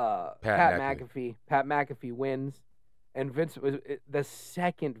 Pat McAfee wins. And the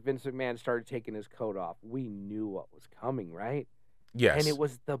second Vince McMahon started taking his coat off, we knew what was coming, right? Yes. And it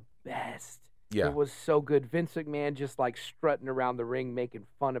was the best. Yeah. It was so good. Vince McMahon just like strutting around the ring, making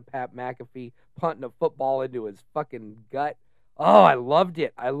fun of Pat McAfee, punting a football into his fucking gut. Oh, I loved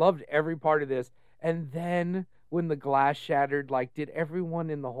it. I loved every part of this. And then when the glass shattered, like, did everyone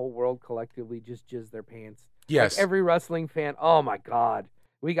in the whole world collectively just jizz their pants? Yes. Like, every wrestling fan. Oh, my God.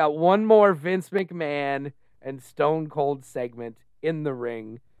 We got one more Vince McMahon and Stone Cold segment in the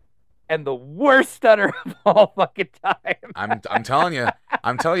ring, and the worst stunner of all fucking time. I'm telling you,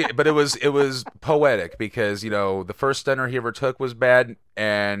 but it was poetic because, you know, the first stunner he ever took was bad,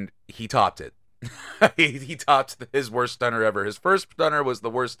 and he topped it. he topped his worst stunner ever. His first stunner was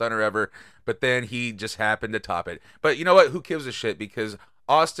the worst stunner ever, but then he just happened to top it. But you know what? Who gives a shit? Because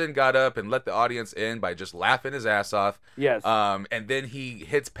Austin got up and let the audience in by just laughing his ass off. Yes. And then he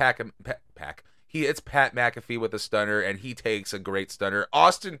hits He hits Pat McAfee with a stunner, and he takes a great stunner.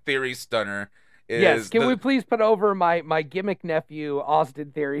 Austin Theory's stunner is... Yes, can we please put over my gimmick nephew,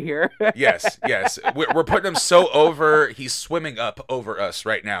 Austin Theory, here? Yes. We're putting him so over, he's swimming up over us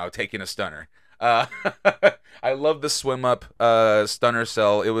right now, taking a stunner. I love the swim up stunner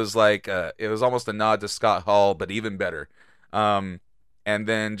cell. It was like, it was almost a nod to Scott Hall, but even better. And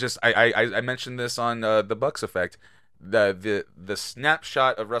then just, I mentioned this on the Bucks Effect. The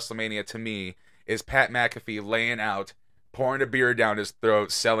snapshot of WrestleMania to me is Pat McAfee laying out, pouring a beer down his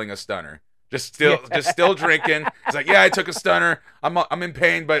throat, selling a stunner. Just still drinking. He's like, yeah, I took a stunner. I'm in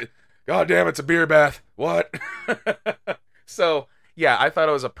pain, but god damn, it's a beer bath. What? So yeah, I thought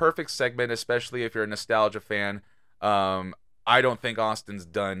it was a perfect segment, especially if you're a nostalgia fan. I don't think Austin's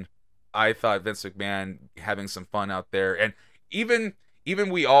done. I thought Vince McMahon having some fun out there, and even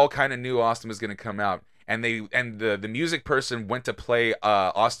we all kind of knew Austin was going to come out. And the music person went to play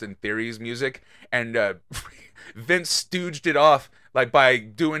Austin Theory's music, and Vince stooged it off like by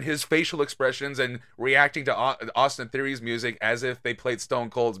doing his facial expressions and reacting to Austin Theory's music as if they played Stone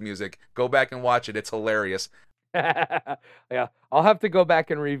Cold's music. Go back and watch it; it's hilarious. Yeah, I'll have to go back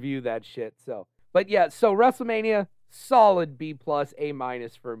and review that shit. But yeah, so WrestleMania, solid B+, A-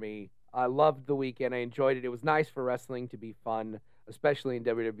 for me. I loved the weekend. I enjoyed it. It was nice for wrestling to be fun, especially in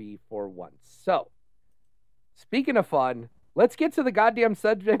WWE for once. So, speaking of fun, let's get to the goddamn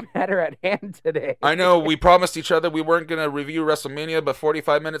subject matter at hand today. I know, we promised each other we weren't going to review WrestleMania, but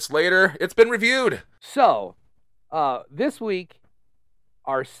 45 minutes later, it's been reviewed. So, this week,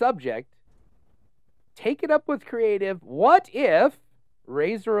 our subject, take it up with creative. What if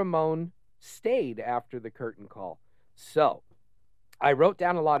Razor Ramon stayed after the curtain call? So, I wrote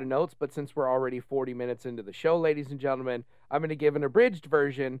down a lot of notes, but since we're already 40 minutes into the show, ladies and gentlemen, I'm going to give an abridged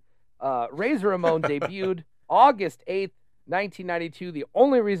version. Razor Ramon debuted August 8th, 1992. The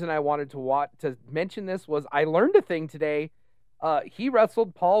only reason I wanted to mention this was I learned a thing today. He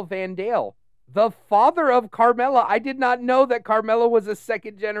wrestled Paul Van Dale, the father of Carmella. I did not know that Carmella was a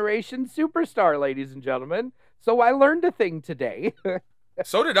second-generation superstar, ladies and gentlemen. So I learned a thing today.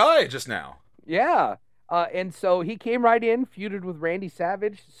 So did I just now. Yeah. And so he came right in, feuded with Randy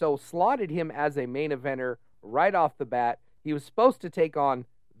Savage, so slotted him as a main eventer right off the bat. He was supposed to take on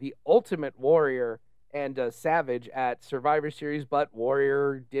the Ultimate Warrior and Savage at Survivor Series, but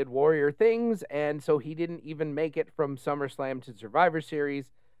Warrior did Warrior things, and so he didn't even make it from SummerSlam to Survivor Series.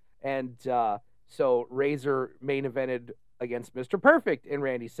 And so Razor main evented against Mr. Perfect and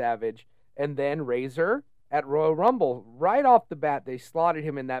Randy Savage, and then Razor at Royal Rumble. Right off the bat, they slotted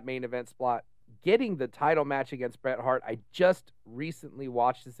him in that main event spot, getting the title match against Bret Hart. I just recently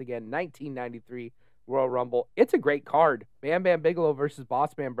watched this again, 1993 Royal Rumble. It's a great card. Bam Bam Bigelow versus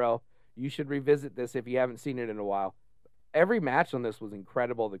Boss Man, bro. You should revisit this if you haven't seen it in a while. Every match on this was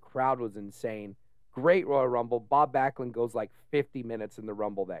incredible. The crowd was insane. Great Royal Rumble. Bob Backlund goes like 50 minutes in the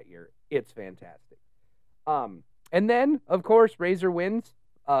Rumble that year. It's fantastic. And then, of course, Razor wins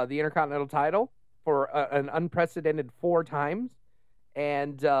the Intercontinental title for an unprecedented 4 times.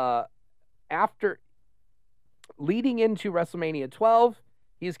 And after leading into WrestleMania 12,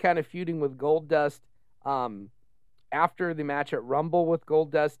 he's kind of feuding with Goldust. After the match at Rumble with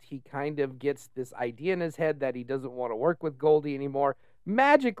Goldust, he kind of gets this idea in his head that he doesn't want to work with Goldie anymore.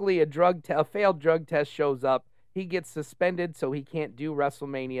 Magically, a failed drug test shows up. He gets suspended, so he can't do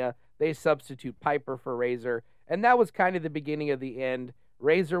WrestleMania. They substitute Piper for Razor, and that was kind of the beginning of the end.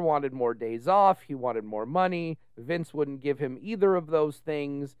 Razor wanted more days off. He wanted more money. Vince wouldn't give him either of those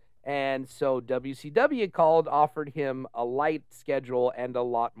things, and so WCW called, offered him a light schedule and a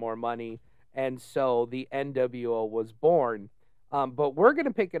lot more money, and so the NWO was born. But we're going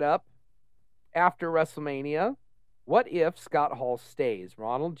to pick it up after WrestleMania. What if Scott Hall stays?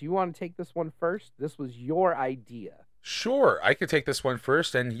 Ronald, do you want to take this one first? This was your idea. Sure, I could take this one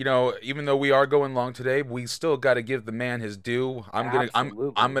first, and even though we are going long today, we still got to give the man his due. I'm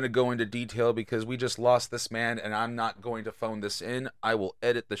gonna go into detail because we just lost this man, and I'm not going to phone this in. I will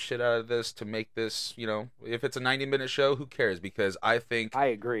edit the shit out of this to make this, if it's a 90-minute show, who cares? Because I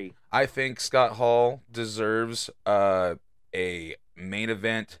agree. I think Scott Hall deserves a main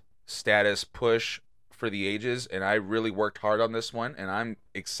event status push for the ages, and I really worked hard on this one, and I'm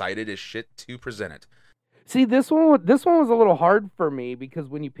excited as shit to present it. See, this one was a little hard for me because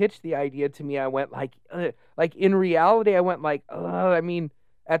when you pitched the idea to me, I went like in reality, I went like, I mean,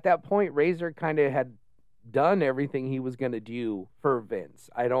 at that point, Razor kind of had done everything he was going to do for Vince.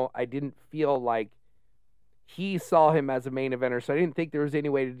 I didn't feel like he saw him as a main eventer, so I didn't think there was any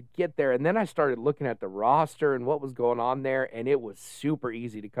way to get there. And then I started looking at the roster and what was going on there, and it was super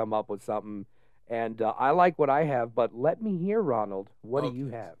easy to come up with something. And I like what I have, but let me hear, Ronald. What do you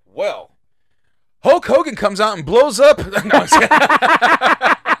have? Well, Hulk Hogan comes out and blows up. No,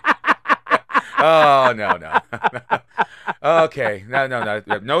 oh, no. Okay.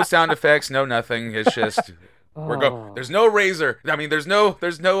 No sound effects, no nothing. It's just we're going. There's no Razor. I mean, there's no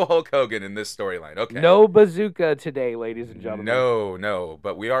Hulk Hogan in this storyline. Okay. No bazooka today, ladies and gentlemen. No,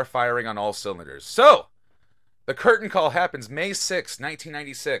 but we are firing on all cylinders. So, the curtain call happens May 6,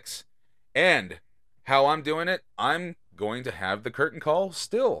 1996. And how I'm doing it, I'm going to have the curtain call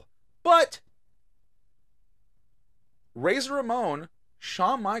still. But Razor Ramon,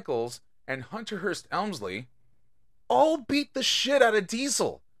 Shawn Michaels, and Hunter Hearst Helmsley all beat the shit out of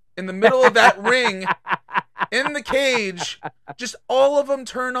Diesel in the middle of that ring, in the cage. Just all of them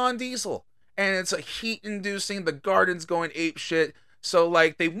turn on Diesel. And it's a heat-inducing, the Garden's going ape shit. So,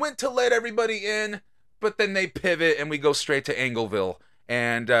 they went to let everybody in, but then they pivot and we go straight to Angleville.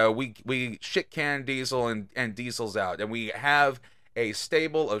 And we shit-can Diesel and Diesel's out. And we have a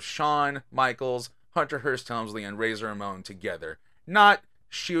stable of Shawn Michaels, Hunter Hearst Helmsley, and Razor Ramon together. Not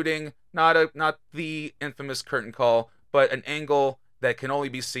shooting, not the infamous curtain call, but an angle that can only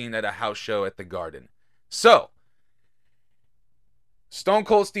be seen at a house show at the Garden. So, Stone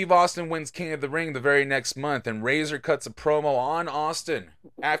Cold Steve Austin wins King of the Ring the very next month, and Razor cuts a promo on Austin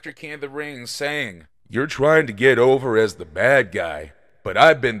after King of the Ring saying, "You're trying to get over as the bad guy, but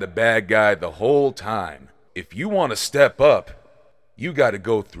I've been the bad guy the whole time. If you want to step up, you got to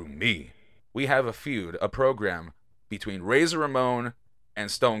go through me." We have a feud, a program between Razor Ramon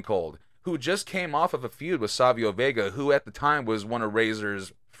and Stone Cold, who just came off of a feud with Savio Vega, who at the time was one of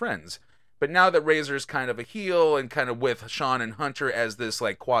Razor's friends. But now that Razor's kind of a heel and kind of with Shawn and Hunter as this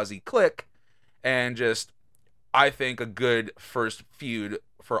quasi-clique, and just, I think a good first feud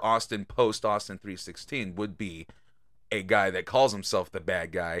for Austin post-Austin 316 would be a guy that calls himself the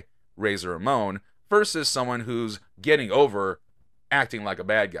bad guy, Razor Ramon, versus someone who's getting over acting like a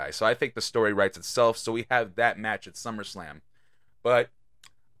bad guy. So I think the story writes itself, so we have that match at SummerSlam. But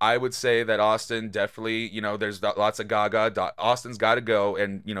I would say that Austin definitely, there's lots of gaga. Austin's got to go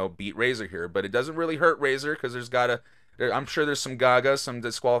and, beat Razor here. But it doesn't really hurt Razor because I'm sure there's some gaga, some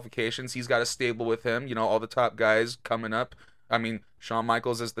disqualifications. He's got a stable with him, all the top guys coming up. I mean, Shawn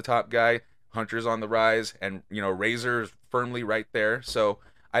Michaels is the top guy. Hunter's on the rise. And, Razor is firmly right there. So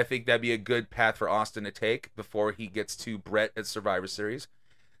I think that'd be a good path for Austin to take before he gets to Bret at Survivor Series.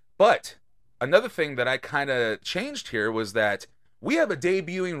 But another thing that I kind of changed here was that we have a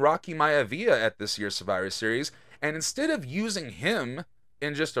debuting Rocky Maivia at this year's Survivor Series, and instead of using him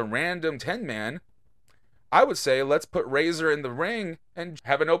in just a random 10-man, I would say let's put Razor in the ring and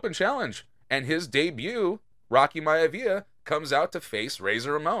have an open challenge. And his debut, Rocky Maivia, comes out to face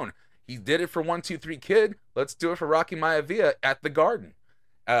Razor Ramon. He did it for 1, 2, 3 Kid. Let's do it for Rocky Maivia at the Garden.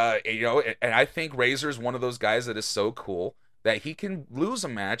 And I think Razor's one of those guys that is so cool that he can lose a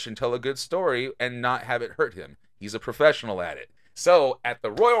match and tell a good story and not have it hurt him. He's a professional at it. So at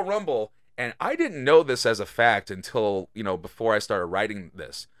the Royal Rumble, and I didn't know this as a fact until, before I started writing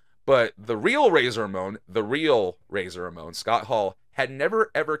this, but the real Razor Ramon, Scott Hall, had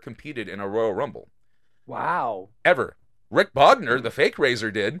never ever competed in a Royal Rumble. Wow. Ever. Rick Bogner, the fake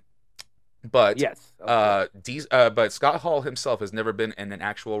Razor, did. But yes, okay. But Scott Hall himself has never been in an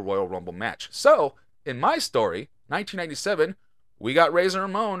actual Royal Rumble match. So, in my story, 1997, we got Razor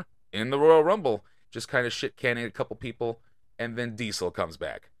Ramon in the Royal Rumble, just kind of shit-canning a couple people, and then Diesel comes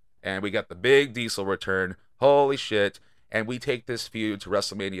back. And we got the big Diesel return. Holy shit. And we take this feud to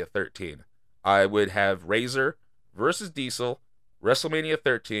WrestleMania 13. I would have Razor versus Diesel, WrestleMania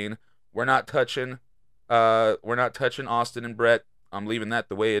 13. We're not touching Austin and Bret. I'm leaving that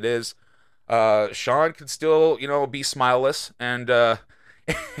the way it is. Shawn could still, be smileless and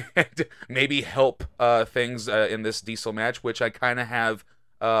and maybe help things in this Diesel match, which I kind of have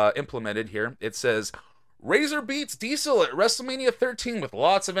implemented here. It says, Razor beats Diesel at WrestleMania 13 with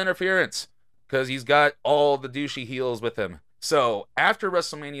lots of interference, because he's got all the douchey heels with him. So, after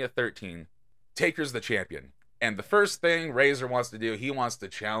WrestleMania 13, Taker's the champion. And the first thing Razor wants to do, he wants to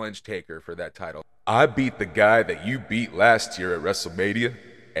challenge Taker for that title. I beat the guy that you beat last year at WrestleMania,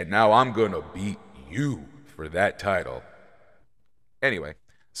 and now I'm going to beat you for that title. Anyway,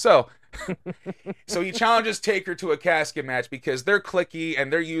 so he challenges Taker to a casket match because they're cliquey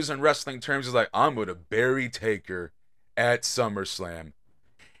and they're using wrestling terms. He's like, I'm going to bury Taker at SummerSlam.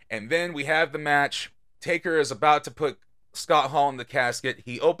 And then we have the match. Taker is about to put Scott Hall in the casket.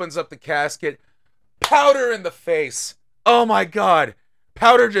 He opens up the casket. Powder in the face. Oh my God.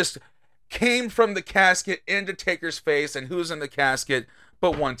 Powder just came from the casket into Taker's face. And who's in the casket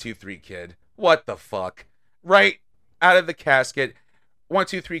but 1-2-3 Kid? What the fuck? Right out of the casket.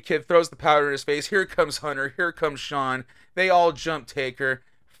 1-2-3 Kid throws the powder in his face. Here comes Hunter. Here comes Shawn. They all jump Taker.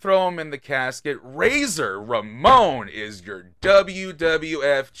 Throw him in the casket. Razor Ramon is your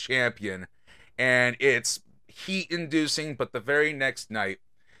WWF champion. And it's heat-inducing, but the very next night,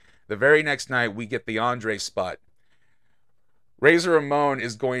 we get the Andre spot. Razor Ramon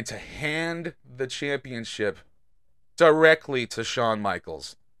is going to hand the championship directly to Shawn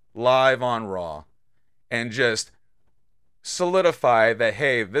Michaels, live on Raw, and just solidify that,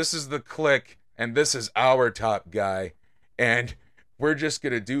 hey, this is the clique, and this is our top guy, and we're just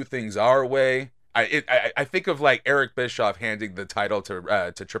going to do things our way. I think of like Eric Bischoff handing the title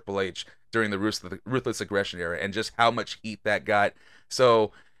to Triple H during the Ruthless Aggression era, and just how much heat that got.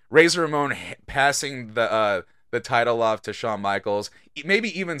 So Razor Ramon passing the title off to Shawn Michaels,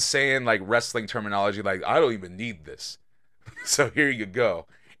 maybe even saying like wrestling terminology like, I don't even need this. So here you go.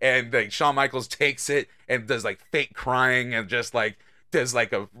 And like Shawn Michaels takes it and does like fake crying and just like does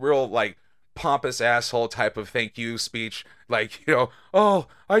like a real like pompous asshole type of thank you speech, like, oh,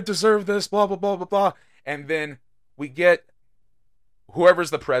 I deserve this, blah blah blah blah blah. And then we get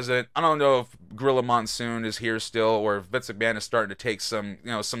whoever's the president. I don't know if Gorilla Monsoon is here still, or if Vince McMahon is starting to take some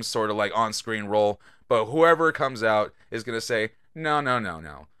sort of like on-screen role, but whoever comes out is gonna say,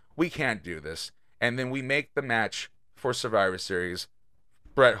 no, we can't do this. And then we make the match for Survivor Series,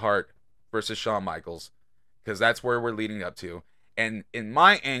 Bret Hart versus Shawn Michaels, because that's where we're leading up to. And in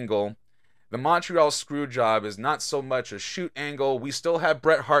my angle, the Montreal Screwjob is not so much a shoot angle. We still have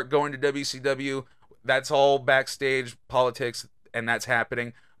Bret Hart going to WCW. That's all backstage politics, and that's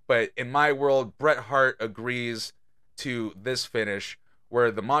happening. But in my world, Bret Hart agrees to this finish, where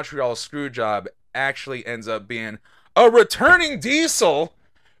the Montreal Screwjob actually ends up being a returning Diesel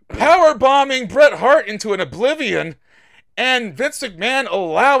powerbombing Bret Hart into an oblivion, and Vince McMahon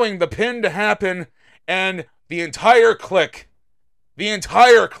allowing the pin to happen, and the entire clique in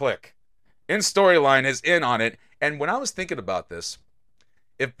storyline is in on it. And when I was thinking about this,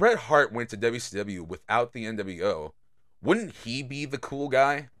 if Bret Hart went to WCW without the NWO, wouldn't he be the cool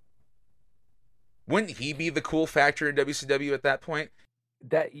guy? Wouldn't he be the cool factor in WCW at that point?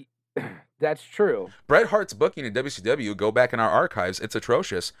 That's true. Bret Hart's booking in WCW, go back in our archives, it's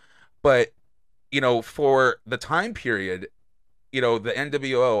atrocious. But, for the time period, the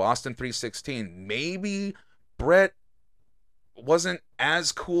NWO, Austin 316, maybe Bret wasn't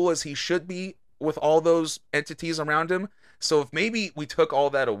as cool as he should be with all those entities around him. So if maybe we took all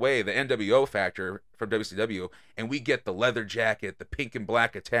that away, the NWO factor from WCW, and we get the leather jacket, the pink and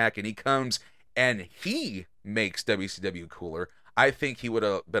black attack, and he comes and he makes WCW cooler, I think he would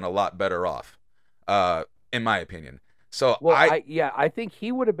have been a lot better off, in my opinion. So I think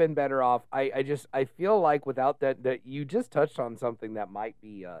he would have been better off. I feel like without that you just touched on something that might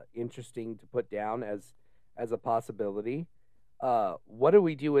be interesting to put down as a possibility. What do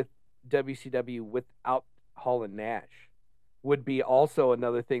we do with WCW without Hall and Nash? Would be also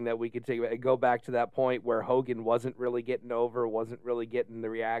another thing that we could go back to that point where Hogan wasn't really getting over, wasn't really getting the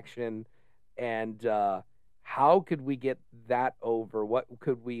reaction, and how could we get that over? What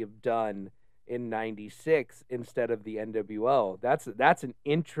could we have done in '96 instead of the NWO? That's an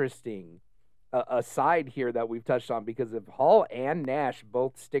interesting aside here that we've touched on, because if Hall and Nash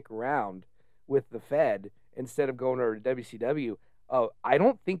both stick around with the Fed instead of going over to WCW, I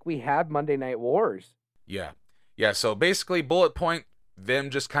don't think we have Monday Night Wars. Yeah, Yeah, so basically, bullet point, them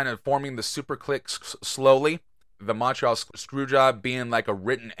just kind of forming the super click slowly. The Montreal Screwjob being like a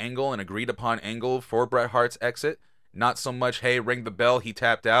written angle, an agreed upon angle for Bret Hart's exit. Not so much, hey, ring the bell, he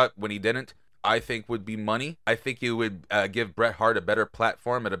tapped out when he didn't. I think would be money. I think it would give Bret Hart a better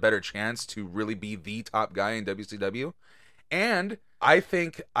platform and a better chance to really be the top guy in WCW. And I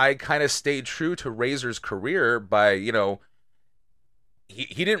think I kind of stayed true to Razor's career by, you know,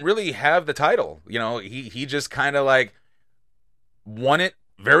 he didn't really have the title. You know, he just kind of like won it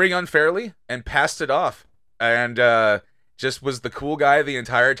very unfairly and passed it off. And just was the cool guy the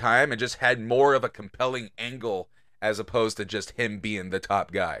entire time and just had more of a compelling angle as opposed to just him being the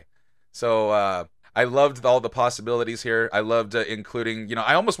top guy. So I loved all the possibilities here. I loved including, you know,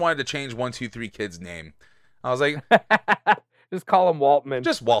 I almost wanted to change 1-2-3 Kid's name. I was like, just call him Waltman.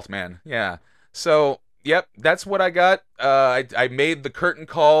 Just Waltman, yeah. So, yep, that's what I got. I made the curtain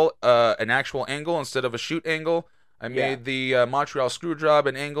call an actual angle instead of a shoot angle. I made the Montreal Screwjob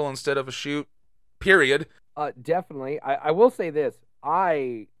an angle instead of a shoot, period. Definitely. I will say this.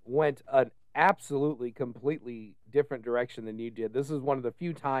 I went an absolutely, completely different direction than you did. This is one of the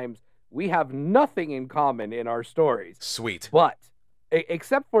few times we have nothing in common in our stories. Sweet. But,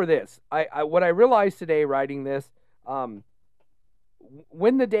 except for this, what I realized today writing this,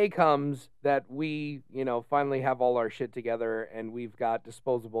 when the day comes that we, you know, finally have all our shit together and we've got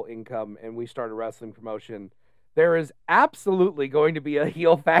disposable income and we start a wrestling promotion, there is absolutely going to be a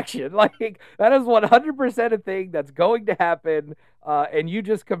heel faction. Like, that is 100% a thing that's going to happen. And you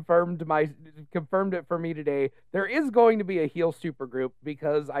just confirmed it for me today. There is going to be a heel super group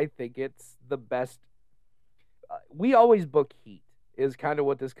because I think it's the best. We always book heat is kind of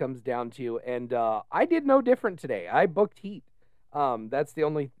what this comes down to. And I did no different today. I booked heat. That's the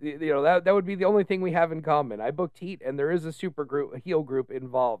only, you know, that would be the only thing we have in common. I booked heat and there is a super group, a heel group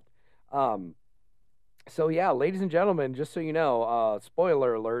involved. So yeah, ladies and gentlemen, just so you know,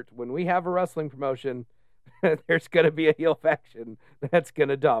 spoiler alert, when we have a wrestling promotion, there's going to be a heel faction that's going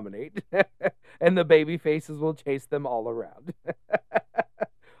to dominate. And the baby faces will chase them all around.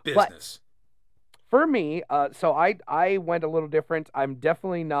 Business. But for me, so I went a little different. I'm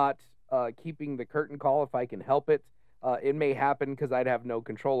definitely not keeping the curtain call if I can help it. It may happen because I'd have no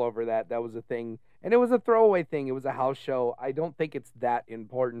control over that. That was a thing. And it was a throwaway thing. It was a house show. I don't think it's that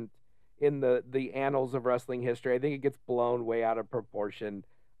important in the annals of wrestling history. I think it gets blown way out of proportion.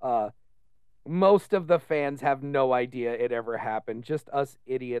 Most of the fans have no idea it ever happened. Just us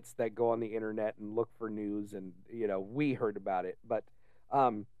idiots that go on the internet and look for news, and you know, we heard about it. But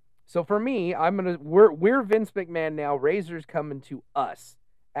so for me, we're Vince McMahon now. Razor's coming to us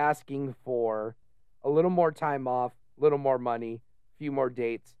asking for a little more time off, a little more money, a few more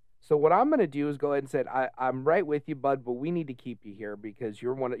dates. So what I'm going to do is go ahead and say, I'm right with you, bud, but we need to keep you here because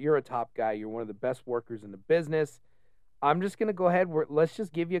you're a top guy. You're one of the best workers in the business. I'm just going to go ahead. Let's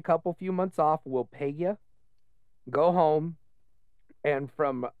just give you a few months off. We'll pay you. Go home. And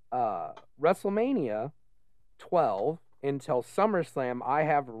from WrestleMania 12 until SummerSlam, I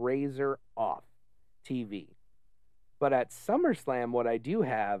have Razor off TV. But at SummerSlam, what I do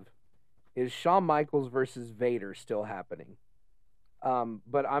have is Shawn Michaels versus Vader still happening.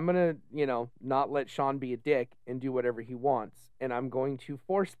 But I'm going to, not let Shawn be a dick and do whatever he wants. And I'm going to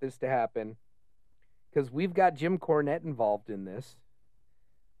force this to happen because we've got Jim Cornette involved in this.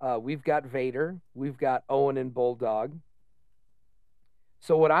 We've got Vader. We've got Owen and Bulldog.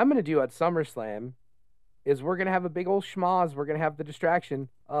 So what I'm going to do at SummerSlam is we're going to have a big old schmoz. We're going to have the distraction.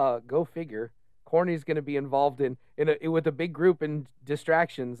 Go figure. Corny's going to be involved with a big group in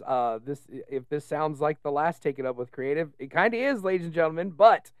distractions. If this sounds like the last Take It Up with Creative, it kind of is, ladies and gentlemen.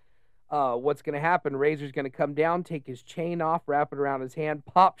 But what's going to happen? Razor's going to come down, take his chain off, wrap it around his hand,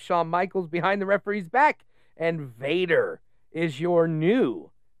 pop Shawn Michaels behind the referee's back, and Vader is your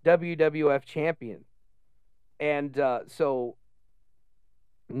new WWF champion. And so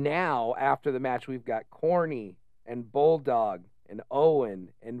now, after the match, we've got Corny and Bulldog and Owen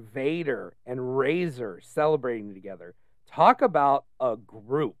and Vader and Razor celebrating together. Talk about a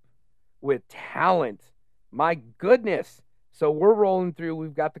group with talent. My goodness. So we're rolling through.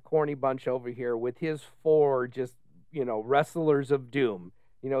 We've got the Corny bunch over here with his 4 just, wrestlers of doom.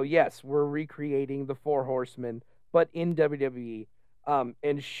 Yes, we're recreating the 4 horsemen, but in WWE.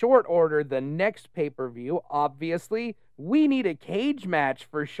 In short order, the next pay-per-view, obviously, we need a cage match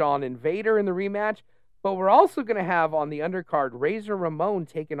for Shawn and Vader in the rematch. But we're also going to have on the undercard Razor Ramon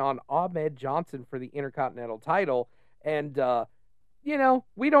taking on Ahmed Johnson for the Intercontinental title. And,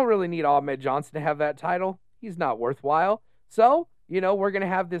 we don't really need Ahmed Johnson to have that title. He's not worthwhile. So, we're going to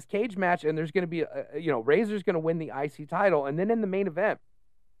have this cage match and there's going to be, Razor's going to win the IC title. And then in the main event,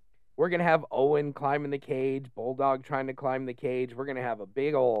 We're going to have Owen climbing the cage, Bulldog trying to climb the cage. We're going to have a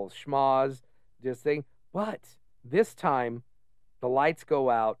big old schmoz just thing. But this time, the lights go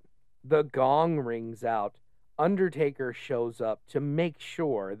out, the gong rings out, Undertaker shows up to make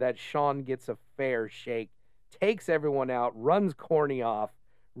sure that Shawn gets a fair shake, takes everyone out, runs Corny off,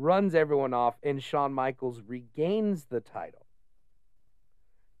 runs everyone off, and Shawn Michaels regains the title.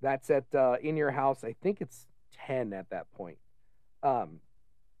 That's at In Your House. I think it's 10 at that point.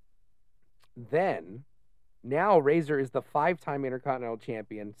 Then, now Razor is the 5-time Intercontinental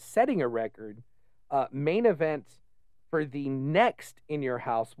Champion, setting a record. Main event for the next In Your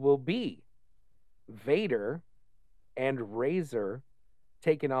House will be Vader and Razor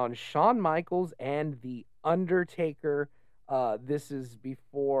taking on Shawn Michaels and The Undertaker. This is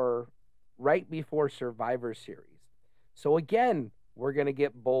right before Survivor Series. So again, we're going to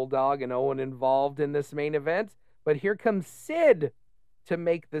get Bulldog and Owen involved in this main event. But here comes Sid to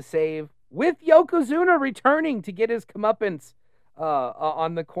make the save, with Yokozuna returning to get his comeuppance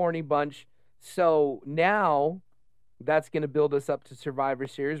on the Corny Bunch. So now that's going to build us up to Survivor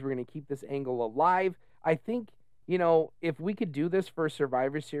Series. We're going to keep this angle alive. I think, if we could do this for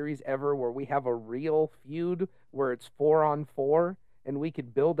Survivor Series ever, where we have a real feud where it's 4-on-4, and we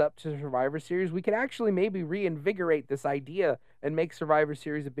could build up to Survivor Series, we could actually maybe reinvigorate this idea and make Survivor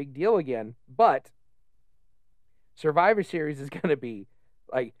Series a big deal again. But Survivor Series is going to be,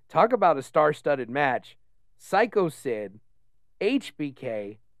 talk about a star-studded match. Psycho Sid,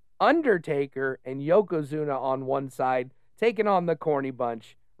 HBK, Undertaker, and Yokozuna on one side, taking on the Corny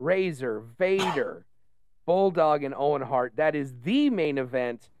Bunch, Razor, Vader, Bulldog, and Owen Hart. That is the main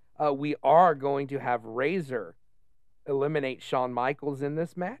event. We are going to have Razor eliminate Shawn Michaels in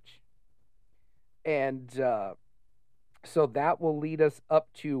this match. And so that will lead us up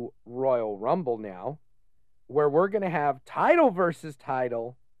to Royal Rumble now, where we're going to have title versus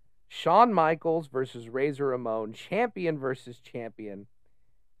title, Shawn Michaels versus Razor Ramon, champion versus champion.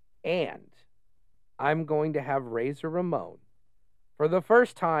 And I'm going to have Razor Ramon, for the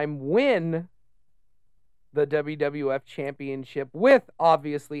first time, win the WWF Championship with,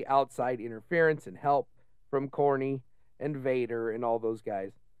 obviously, outside interference and help from Corny and Vader and all those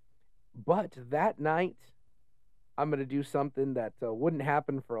guys. But that night, I'm going to do something that wouldn't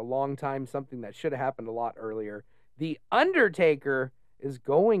happen for a long time, something that should have happened a lot earlier. The Undertaker is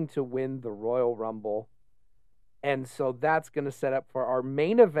going to win the Royal Rumble. And so that's going to set up for our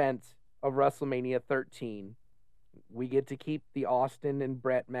main event of WrestleMania 13. We get to keep the Austin and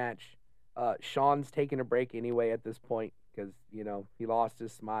Bret match. Shawn's taking a break anyway at this point because, he lost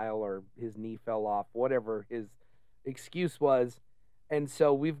his smile or his knee fell off, whatever his excuse was. And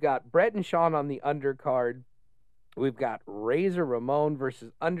so we've got Bret and Shawn on the undercard. We've got Razor Ramon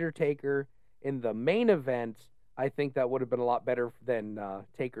versus Undertaker in the main event. I think that would have been a lot better than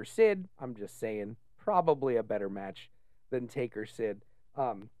Taker Sid. I'm just saying, probably a better match than Taker Sid.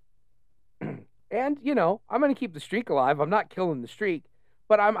 And, I'm going to keep the streak alive. I'm not killing the streak.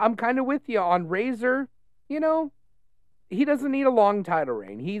 But I'm kind of with you on Razor. He doesn't need a long title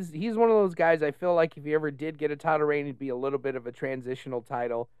reign. He's one of those guys, I feel like if he ever did get a title reign, it'd be a little bit of a transitional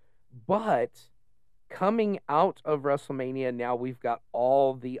title. But coming out of WrestleMania, now we've got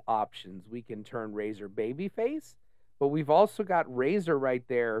all the options. We can turn Razor babyface, but we've also got Razor right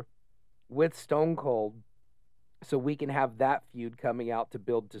there with Stone Cold, so we can have that feud coming out to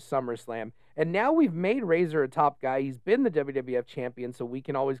build to SummerSlam. And now we've made Razor a top guy. He's been the WWF champion, so we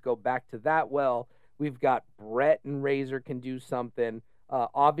can always go back to that well. We've got Bret and Razor can do something.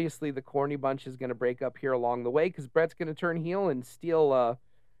 Obviously, the Corny Bunch is going to break up here along the way because Bret's going to turn heel and steal...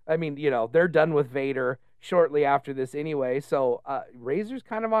 they're done with Vader shortly after this anyway. So Razor's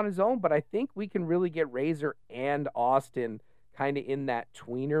kind of on his own, but I think we can really get Razor and Austin kind of in that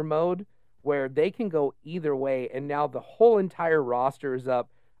tweener mode where they can go either way. And now the whole entire roster is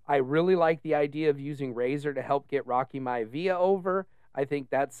up. I really like the idea of using Razor to help get Rocky Maivia over. I think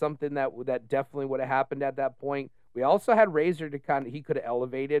that's something that definitely would have happened at that point. We also had Razor to he could have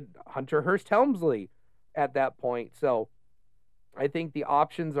elevated Hunter Hearst Helmsley at that point. So I think the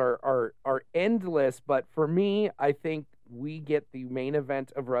options are endless, but for me, I think we get the main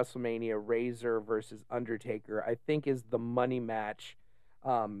event of WrestleMania, Razor versus Undertaker, I think is the money match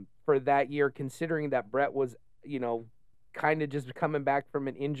for that year, considering that Bret was, kind of just coming back from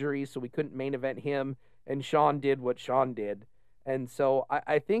an injury, so we couldn't main event him, and Shawn did what Shawn did. And so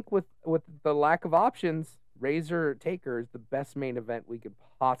I think with the lack of options, Razor Taker is the best main event we could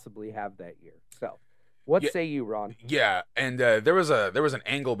possibly have that year. So what say you, Ron? Yeah, and there was an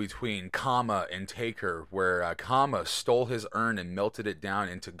angle between Kama and Taker where Kama stole his urn and melted it down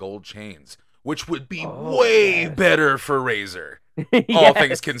into gold chains, which would be way better for Razor. all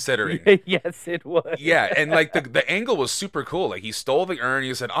things considering. Yes, it was. Yeah, and like the angle was super cool. Like he stole the urn.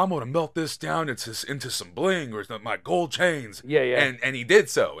 He said, "I'm gonna melt this down into some bling or my gold chains." Yeah. And he did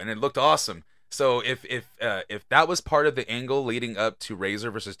so, and it looked awesome. So if that was part of the angle leading up to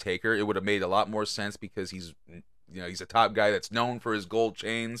Razor versus Taker, it would have made a lot more sense because he's a top guy that's known for his gold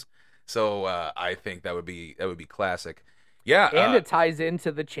chains. So I think that would be classic. Yeah, and it ties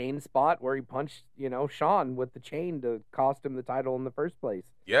into the chain spot where he punched, Shawn with the chain to cost him the title in the first place.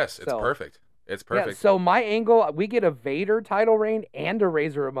 Yes, it's perfect. It's perfect. Yeah, so my angle, we get a Vader title reign and a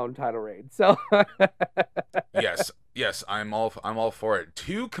Razor Ramon title reign. So yes, I'm all for it.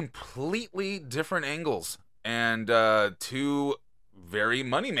 Two completely different angles and two very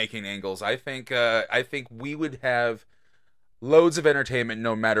money-making angles. I think we would have loads of entertainment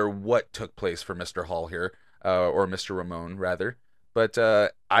no matter what took place for Mr. Hall here. Or Mr. Ramon, rather. But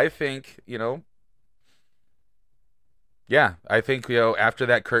I think, after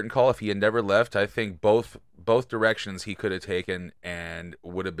that curtain call, if he had never left, I think both directions he could have taken and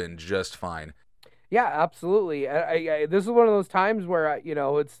would have been just fine. Yeah, absolutely. This is one of those times where,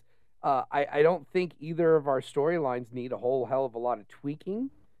 it's I don't think either of our storylines need a whole hell of a lot of tweaking.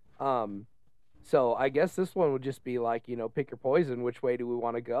 So I guess this one would just be like, pick your poison. Which way do we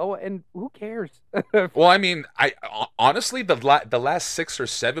want to go? And who cares? Well, I mean, I honestly, the last 6 or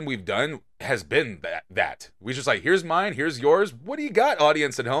 7 we've done has been that. We just like, here's mine, here's yours. What do you got,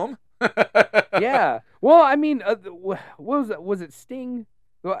 audience at home? Yeah. Well, I mean, what was it? Was it Sting?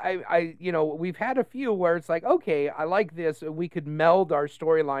 Well, we've had a few where it's like, okay, I like this, and we could meld our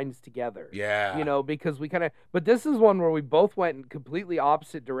storylines together. Yeah. Because we kind of, but this is one where we both went in completely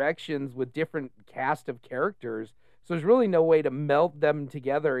opposite directions with different cast of characters. So there's really no way to meld them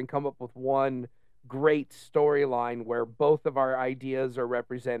together and come up with one great storyline where both of our ideas are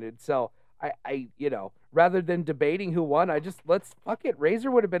represented. So I rather than debating who won, let's fuck it. Razor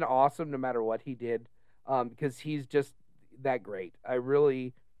would have been awesome no matter what he did, because he's just that great.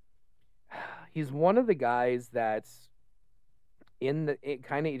 He's one of the guys that's kind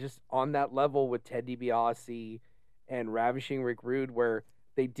of just on that level with Ted DiBiase and Ravishing Rick Rude, where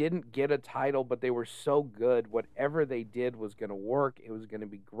they didn't get a title, but they were so good. Whatever they did was going to work. It was going to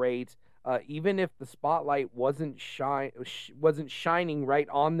be great. Even if the spotlight wasn't shining right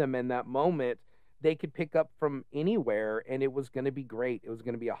on them in that moment, they could pick up from anywhere, and it was going to be great. It was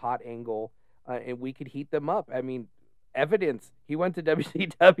going to be a hot angle, and we could heat them up. I mean, evidence. He went to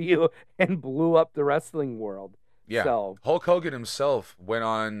WCW and blew up the wrestling world. Yeah. So Hulk Hogan himself went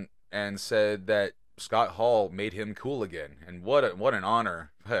on and said that Scott Hall made him cool again. And what an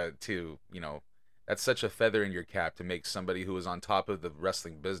honor to, that's such a feather in your cap to make somebody who was on top of the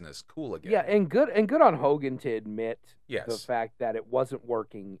wrestling business cool again. Yeah, and good on Hogan to admit yes. the fact that it wasn't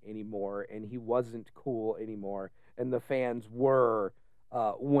working anymore and he wasn't cool anymore and the fans were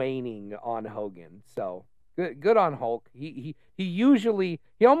waning on Hogan. So Good on Hulk. He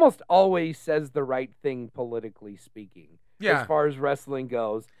almost always says the right thing politically speaking. Yeah. As far as wrestling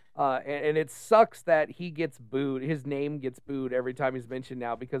goes, and it sucks that he gets booed. His name gets booed every time he's mentioned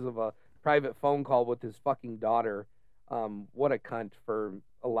now because of a private phone call with his fucking daughter. What a cunt for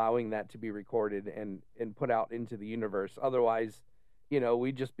allowing that to be recorded and put out into the universe. Otherwise,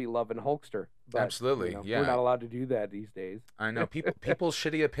 we'd just be loving Hulkster. But, absolutely. Yeah. We're not allowed to do that these days. I know. People's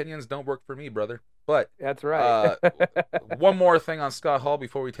shitty opinions don't work for me, brother. But that's right. One more thing on Scott Hall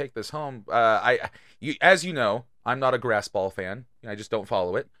before we take this home. As you know, I'm not a grass ball fan. I just don't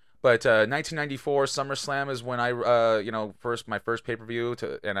follow it. But 1994 SummerSlam is when I, my first pay-per-view,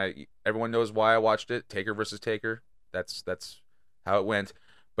 and everyone knows why I watched it. Taker versus Taker. That's how it went.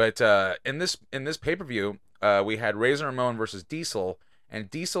 But in this pay-per-view, we had Razor Ramon versus Diesel, and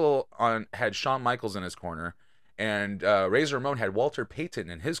Diesel had Shawn Michaels in his corner, and Razor Ramon had Walter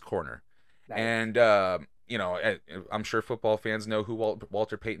Payton in his corner. Nice. And I'm sure football fans know who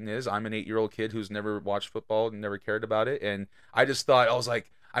Walter Payton is. I'm an 8-year-old kid who's never watched football and never cared about it, and I just thought,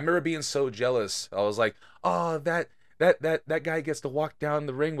 I remember being so jealous. I was like, oh, that guy gets to walk down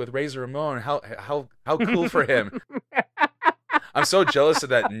the ring with Razor Ramon. How cool for him. I'm so jealous of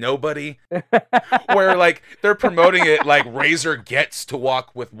that nobody, where like they're promoting it like Razor gets to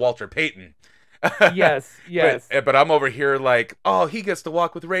walk with Walter Payton. Yes. But I'm over here like, oh, he gets to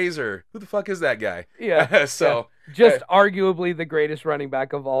walk with Razor. Who the fuck is that guy? Yeah. So just arguably the greatest running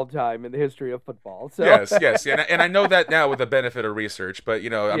back of all time in the history of football. So. Yes, and I know that now with the benefit of research, but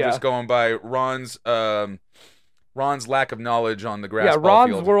I'm just going by Ron's lack of knowledge on the grass ball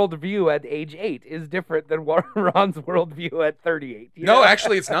field. Ron's worldview at age 8 is different than Ron's worldview at 38. No,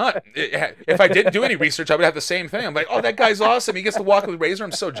 actually, it's not. If I didn't do any research, I would have the same thing. I'm like, oh, that guy's awesome. He gets to walk with Razor.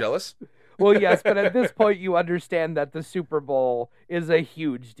 I'm so jealous. Well, yes, but at this point, you understand that the Super Bowl is a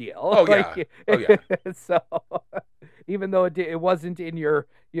huge deal. Oh, yeah. Oh, yeah. So, even though it wasn't in your,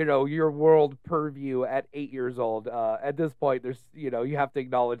 your world purview at 8 years old, at this point, there's, you have to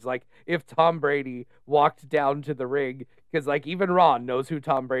acknowledge, like, if Tom Brady walked down to the ring, because, like, even Ron knows who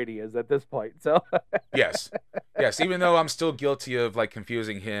Tom Brady is at this point. So, Yes. Even though I'm still guilty of like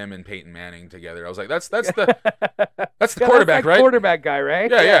confusing him and Peyton Manning together, I was like, that's the quarterback, right? Quarterback guy,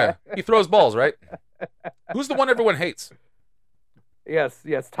 right? Yeah. He throws balls, right? Who's the one everyone hates? Yes.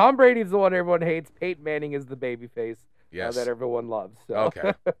 Tom Brady's the one everyone hates. Peyton Manning is the babyface that everyone loves. So.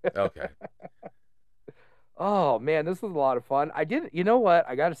 Okay. Oh man, this was a lot of fun. You know what?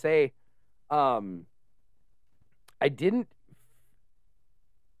 I gotta say, I didn't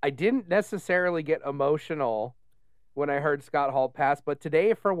necessarily get emotional when I heard Scott Hall pass, but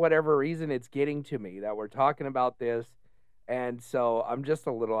today, for whatever reason, it's getting to me that we're talking about this, and so I'm just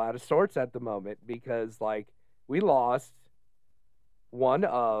a little out of sorts at the moment because, like, we lost one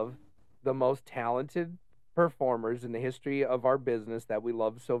of the most talented performers in the history of our business that we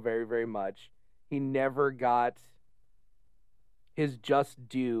love so very, very much. He never got his just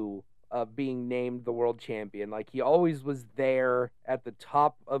due of being named the world champion. Like, he always was there at the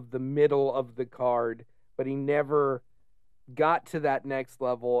top of the middle of the card, but he never got to that next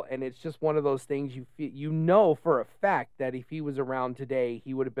level. And it's just one of those things you know for a fact that if he was around today,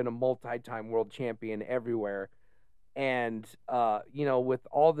 he would have been a multi-time world champion everywhere. And, with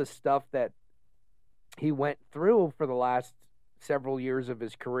all the stuff that he went through for the last several years of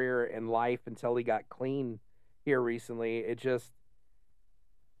his career and life until he got clean here recently,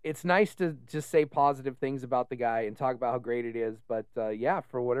 it's nice to just say positive things about the guy and talk about how great it is. But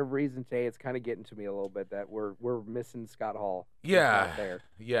for whatever reason today, it's kind of getting to me a little bit that we're missing Scott Hall.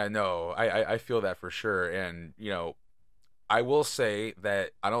 No, I feel that for sure. And I will say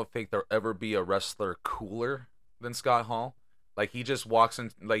that I don't think there'll ever be a wrestler cooler than Scott Hall. Like, he just walks in,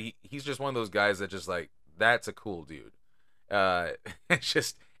 like, he's just one of those guys that just, like, that's a cool dude. It's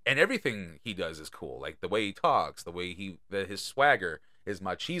just, and everything he does is cool. Like, the way he talks, the way his swagger, his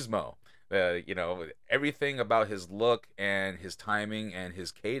machismo, everything about his look and his timing and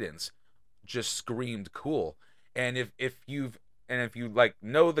his cadence just screamed cool. And if you like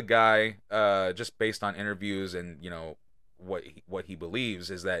know the guy, just based on interviews and what he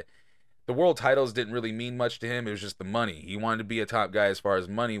believes, is that the world titles didn't really mean much to him. It was just the money. He wanted to be a top guy as far as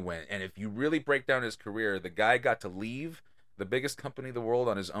money went. And if you really break down his career, the guy got to leave the biggest company in the world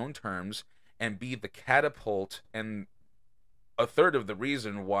on his own terms and be the catapult and a third of the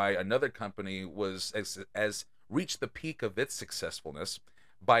reason why another company was as reached the peak of its successfulness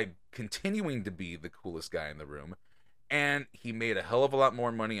by continuing to be the coolest guy in the room. And he made a hell of a lot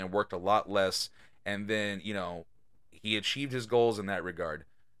more money and worked a lot less. And then, he achieved his goals in that regard.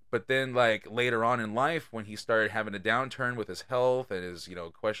 But then, like, later on in life, when he started having a downturn with his health and his,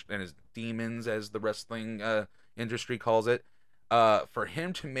 question and his demons, as the wrestling industry calls it, for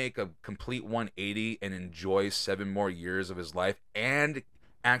him to make a complete 180 and enjoy 7 more years of his life and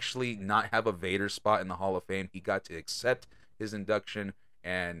actually not have a Vader spot in the Hall of Fame, he got to accept his induction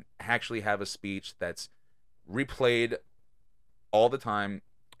and actually have a speech that's replayed all the time.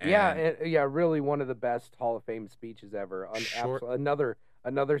 And really one of the best Hall of Fame speeches ever.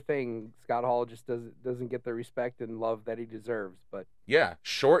 Another thing, Scott Hall just doesn't get the respect and love that he deserves. But yeah,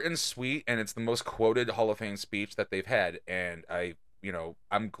 short and sweet, and it's the most quoted Hall of Fame speech that they've had. And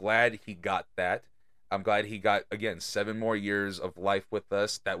I'm glad he got that. I'm glad he got, again, 7 more years of life with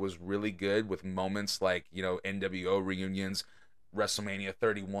us. That was really good, with moments like NWO reunions, WrestleMania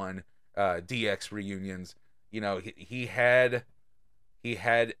 31, DX reunions. He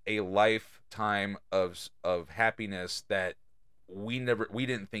had a lifetime of happiness that we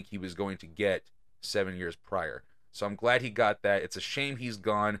didn't think he was going to get 7 years prior. So I'm glad he got that. It's a shame he's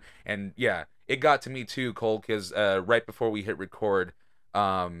gone. And yeah, it got to me too, Cole, because right before we hit record,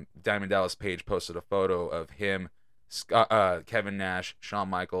 Diamond Dallas Page posted a photo of him, Kevin Nash, Shawn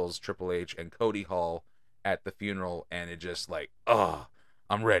Michaels, Triple H, and Cody Hall at the funeral, and it just like,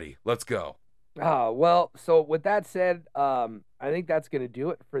 I'm ready. Let's go. Well, so with that said, I think that's going to do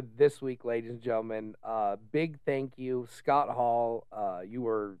it for this week, ladies and gentlemen. Big thank you, Scott Hall. You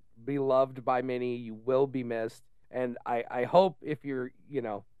were beloved by many. You will be missed. And I hope if you're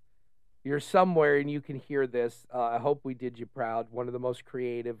somewhere and you can hear this, I hope we did you proud. One of the most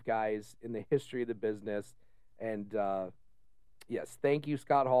creative guys in the history of the business. And yes, thank you,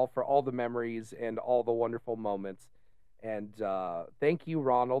 Scott Hall, for all the memories and all the wonderful moments. And thank you,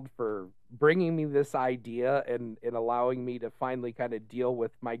 Ronald, for bringing me this idea and allowing me to finally kind of deal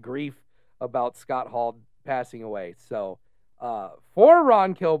with my grief about Scott Hall passing away. So For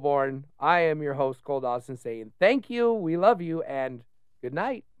Ron Kilborn, I am your host, Cole Dawson, saying thank you, we love you, and good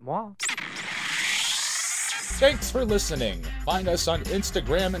night. Mwah. Thanks for listening. Find us on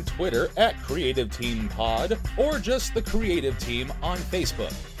Instagram and Twitter at Creative Team Pod, or just the Creative Team on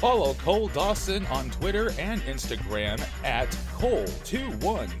Facebook. Follow Cole Dawson on Twitter and Instagram at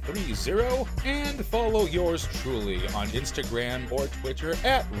Cole2130, and follow yours truly on Instagram or Twitter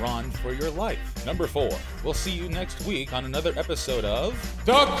at Ron for Your Life. Number 4. We'll see you next week on another episode of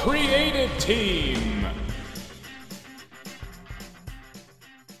The Creative Team.